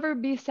never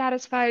be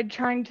satisfied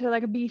trying to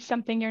like be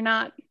something you're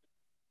not.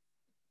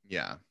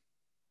 Yeah.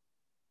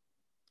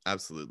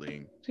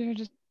 Absolutely. So you're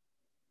just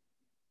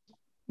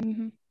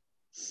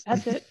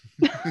that's it.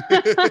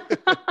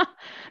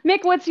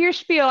 Mick, what's your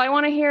spiel? I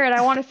want to hear it.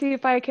 I want to see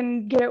if I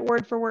can get it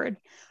word for word.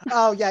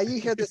 Oh yeah, you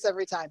hear this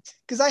every time.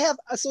 Because I have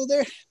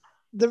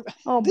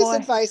this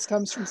advice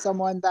comes from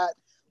someone that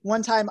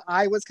one time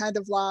I was kind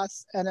of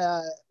lost, and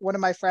one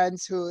of my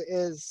friends who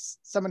is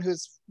someone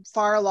who's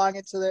far along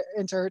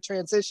into her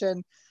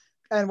transition,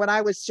 and when I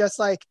was just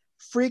like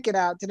freaking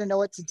out, didn't know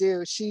what to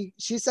do, she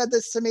said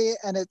this to me,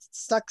 and it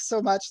stuck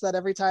so much that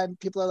every time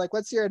people are like,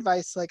 what's your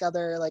advice, like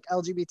other like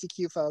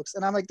LGBTQ folks,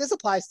 and I'm like, this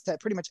applies to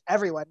pretty much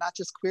everyone, not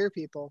just queer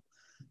people.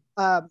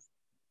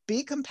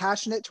 Be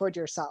compassionate toward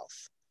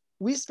yourself.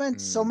 We spend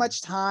so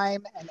much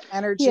time and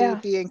energy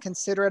being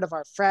considerate of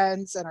our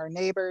friends and our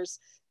neighbors.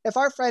 If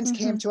our friends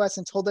came to us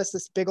and told us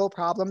this big old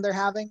problem they're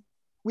having,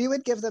 we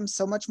would give them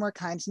so much more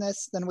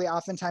kindness than we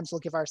oftentimes will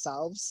give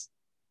ourselves.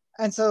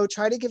 And so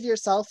try to give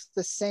yourself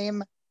the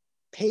same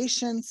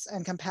patience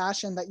and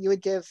compassion that you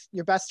would give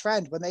your best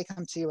friend when they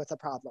come to you with a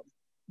problem.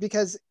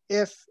 Because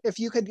if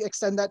you could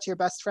extend that to your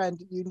best friend,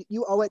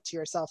 you owe it to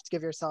yourself to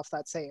give yourself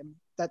that same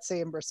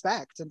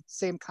respect and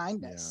same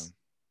kindness. Yeah.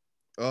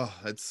 Oh,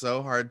 it's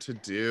so hard to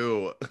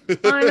do.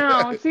 I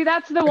know. See,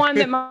 that's the one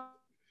that My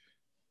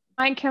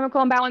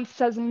Chemical Imbalance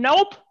says,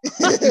 nope,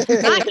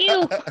 not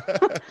you.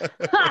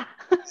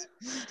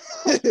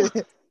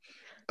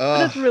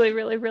 That's really,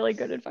 really, really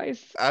good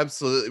advice.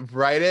 Absolutely.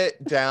 Write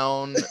it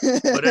down,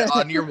 put it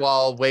on your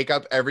wall, wake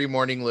up every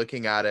morning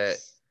looking at it.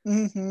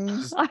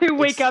 I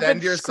wake up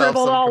and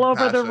scribbled all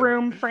over the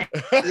room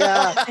frantically.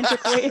 Yeah.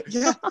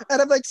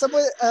 And I'm like,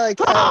 someone like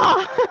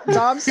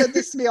Dom said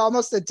this to me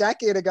almost a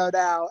decade ago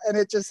now, and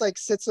it just like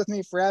sits with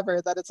me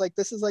forever, that it's like,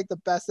 this is like the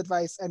best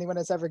advice anyone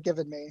has ever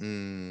given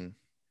me.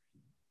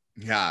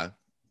 Yeah.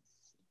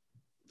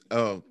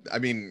 Oh, I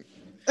mean,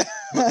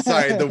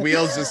 sorry, the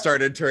wheels just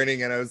started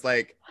turning, and I was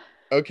like,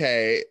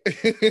 Okay.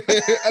 Okay,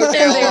 And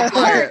they I'll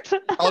try it.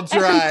 hurt. I'll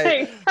try. And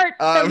they hurt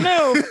to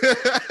move.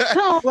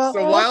 Oh.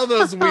 So while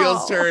those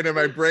wheels turn and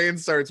my brain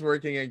starts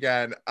working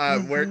again,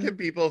 where Mhm. can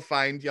people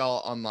find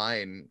y'all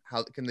online?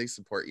 How can they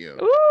support you?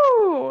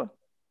 Ooh.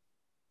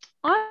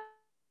 I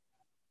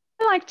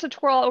like to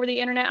twirl over the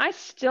internet. I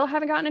still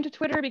haven't gotten into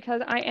Twitter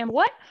because I am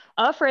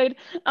afraid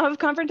of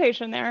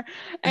confrontation there.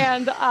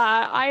 And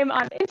I am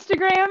on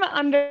Instagram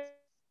under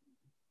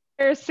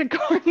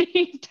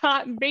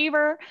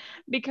Sigourney.Beaver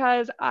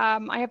because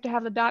I have to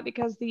have the dot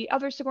because the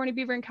other Sigourney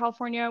Beaver in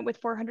California with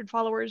 400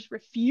 followers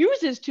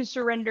refuses to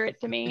surrender it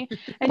to me.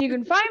 And you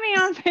can find me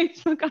on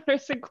Facebook under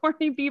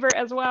Sigourney Beaver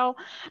as well.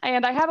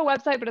 And I have a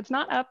website, but it's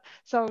not up.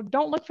 So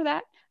don't look for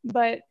that.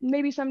 But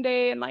maybe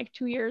someday in like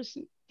 2 years,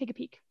 take a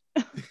peek.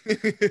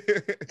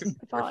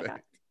 That's all I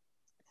got.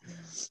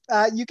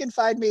 You can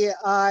find me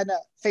on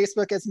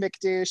Facebook as Mick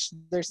Douche.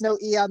 There's no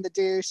E on the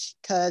douche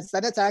because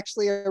then it's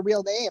actually a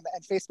real name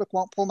and Facebook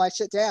won't pull my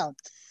shit down.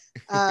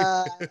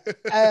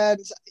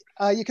 And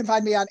you can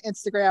find me on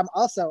Instagram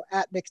also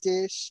at Mick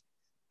Douche.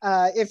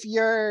 If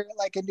you're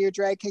like a new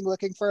drag king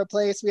looking for a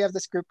place, we have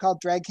this group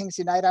called Drag Kings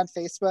Unite on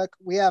Facebook.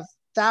 We have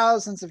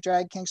thousands of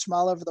drag kings from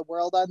all over the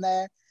world on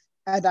there,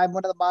 and I'm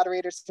one of the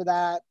moderators for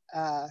that.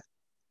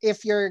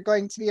 If you're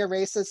going to be a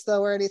racist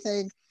though or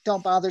anything,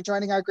 don't bother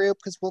joining our group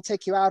because we'll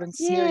take you out and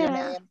smear your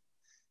name.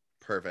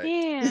 Perfect.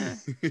 Yeah.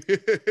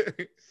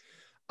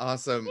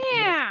 Awesome.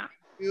 Yeah. Thank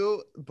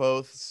you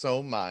both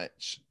so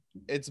much.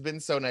 It's been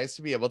so nice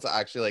to be able to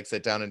actually like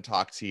sit down and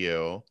talk to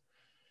you.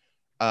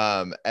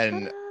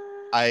 And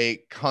I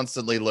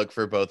constantly look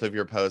for both of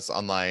your posts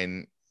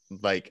online,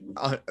 like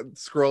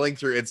scrolling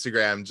through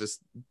Instagram,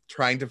 just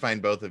trying to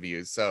find both of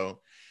you.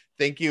 So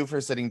thank you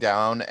for sitting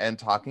down and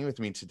talking with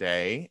me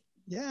today.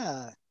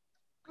 Yeah.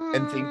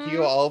 And thank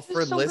you all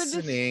for so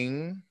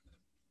listening.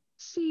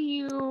 See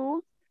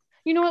you.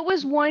 You know, it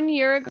was 1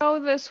 year ago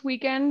this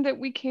weekend that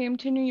we came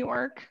to New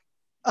York.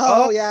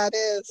 Oh yeah, it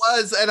is. It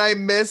was, and I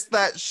missed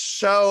that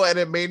show, and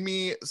it made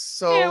me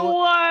so It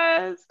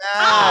was.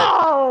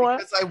 mad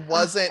because I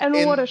wasn't And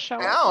in what a show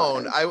it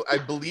town. was. I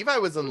believe I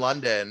was in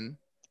London.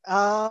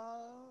 Oh.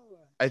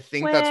 I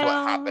think that's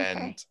what happened,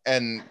 okay.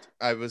 and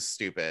I was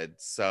stupid.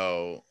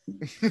 So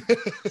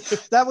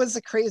That was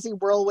a crazy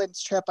whirlwind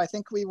trip. I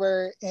think we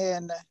were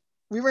in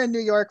New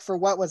York for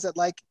what was it,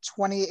 like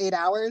 28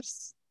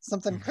 hours?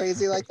 Something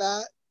crazy like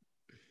that.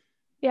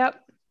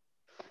 Yep.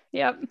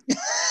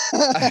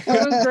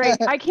 It was great.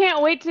 I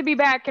can't wait to be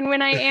back. And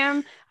when I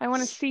am, I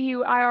want to see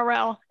you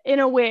IRL in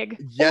a wig.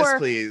 Yes, or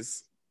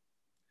please.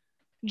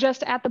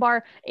 Just at the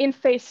bar, in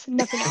face,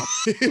 nothing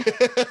else.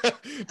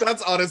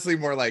 That's honestly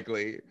more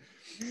likely.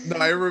 No,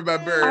 I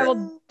remember. I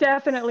will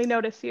definitely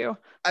notice you.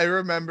 I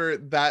remember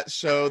that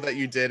show that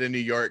you did in New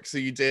York. So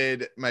you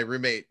did my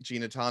roommate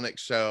Gina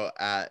Tonic's show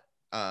at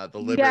the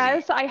Liberty.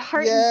 Yes, I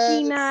heart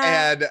Gina.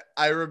 And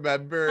I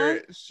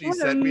remember she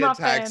sent me a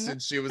text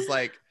and she was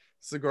like,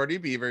 Sigourney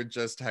Beaver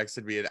just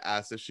texted me and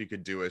asked if she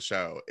could do a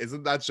show.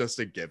 Isn't that just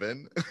a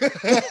given?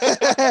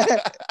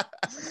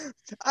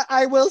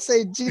 I will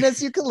say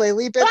Gina's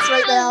ukulele bits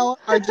right now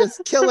are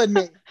just killing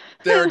me.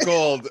 They're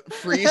gold.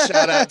 Free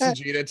shout out to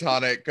Gina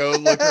Tonic. Go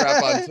look her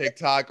up on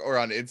TikTok or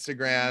on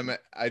Instagram.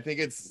 I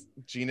think it's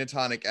Gina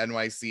Tonic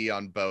NYC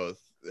on both.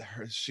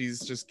 She's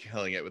just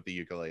killing it with the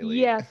ukulele.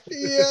 Yes.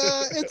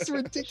 Yeah, it's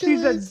ridiculous.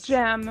 She's a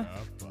gem.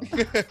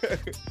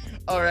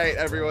 All right,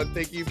 everyone.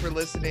 Thank you for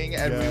listening,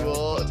 and we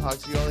will talk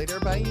to you all later.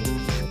 Bye.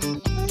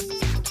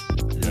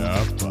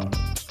 Yeah, but.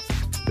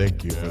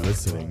 Thank you for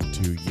listening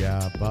to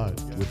Yeah But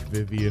with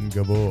Vivian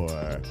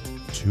Gabor.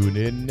 Tune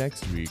in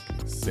next week,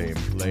 same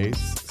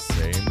place,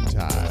 same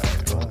time.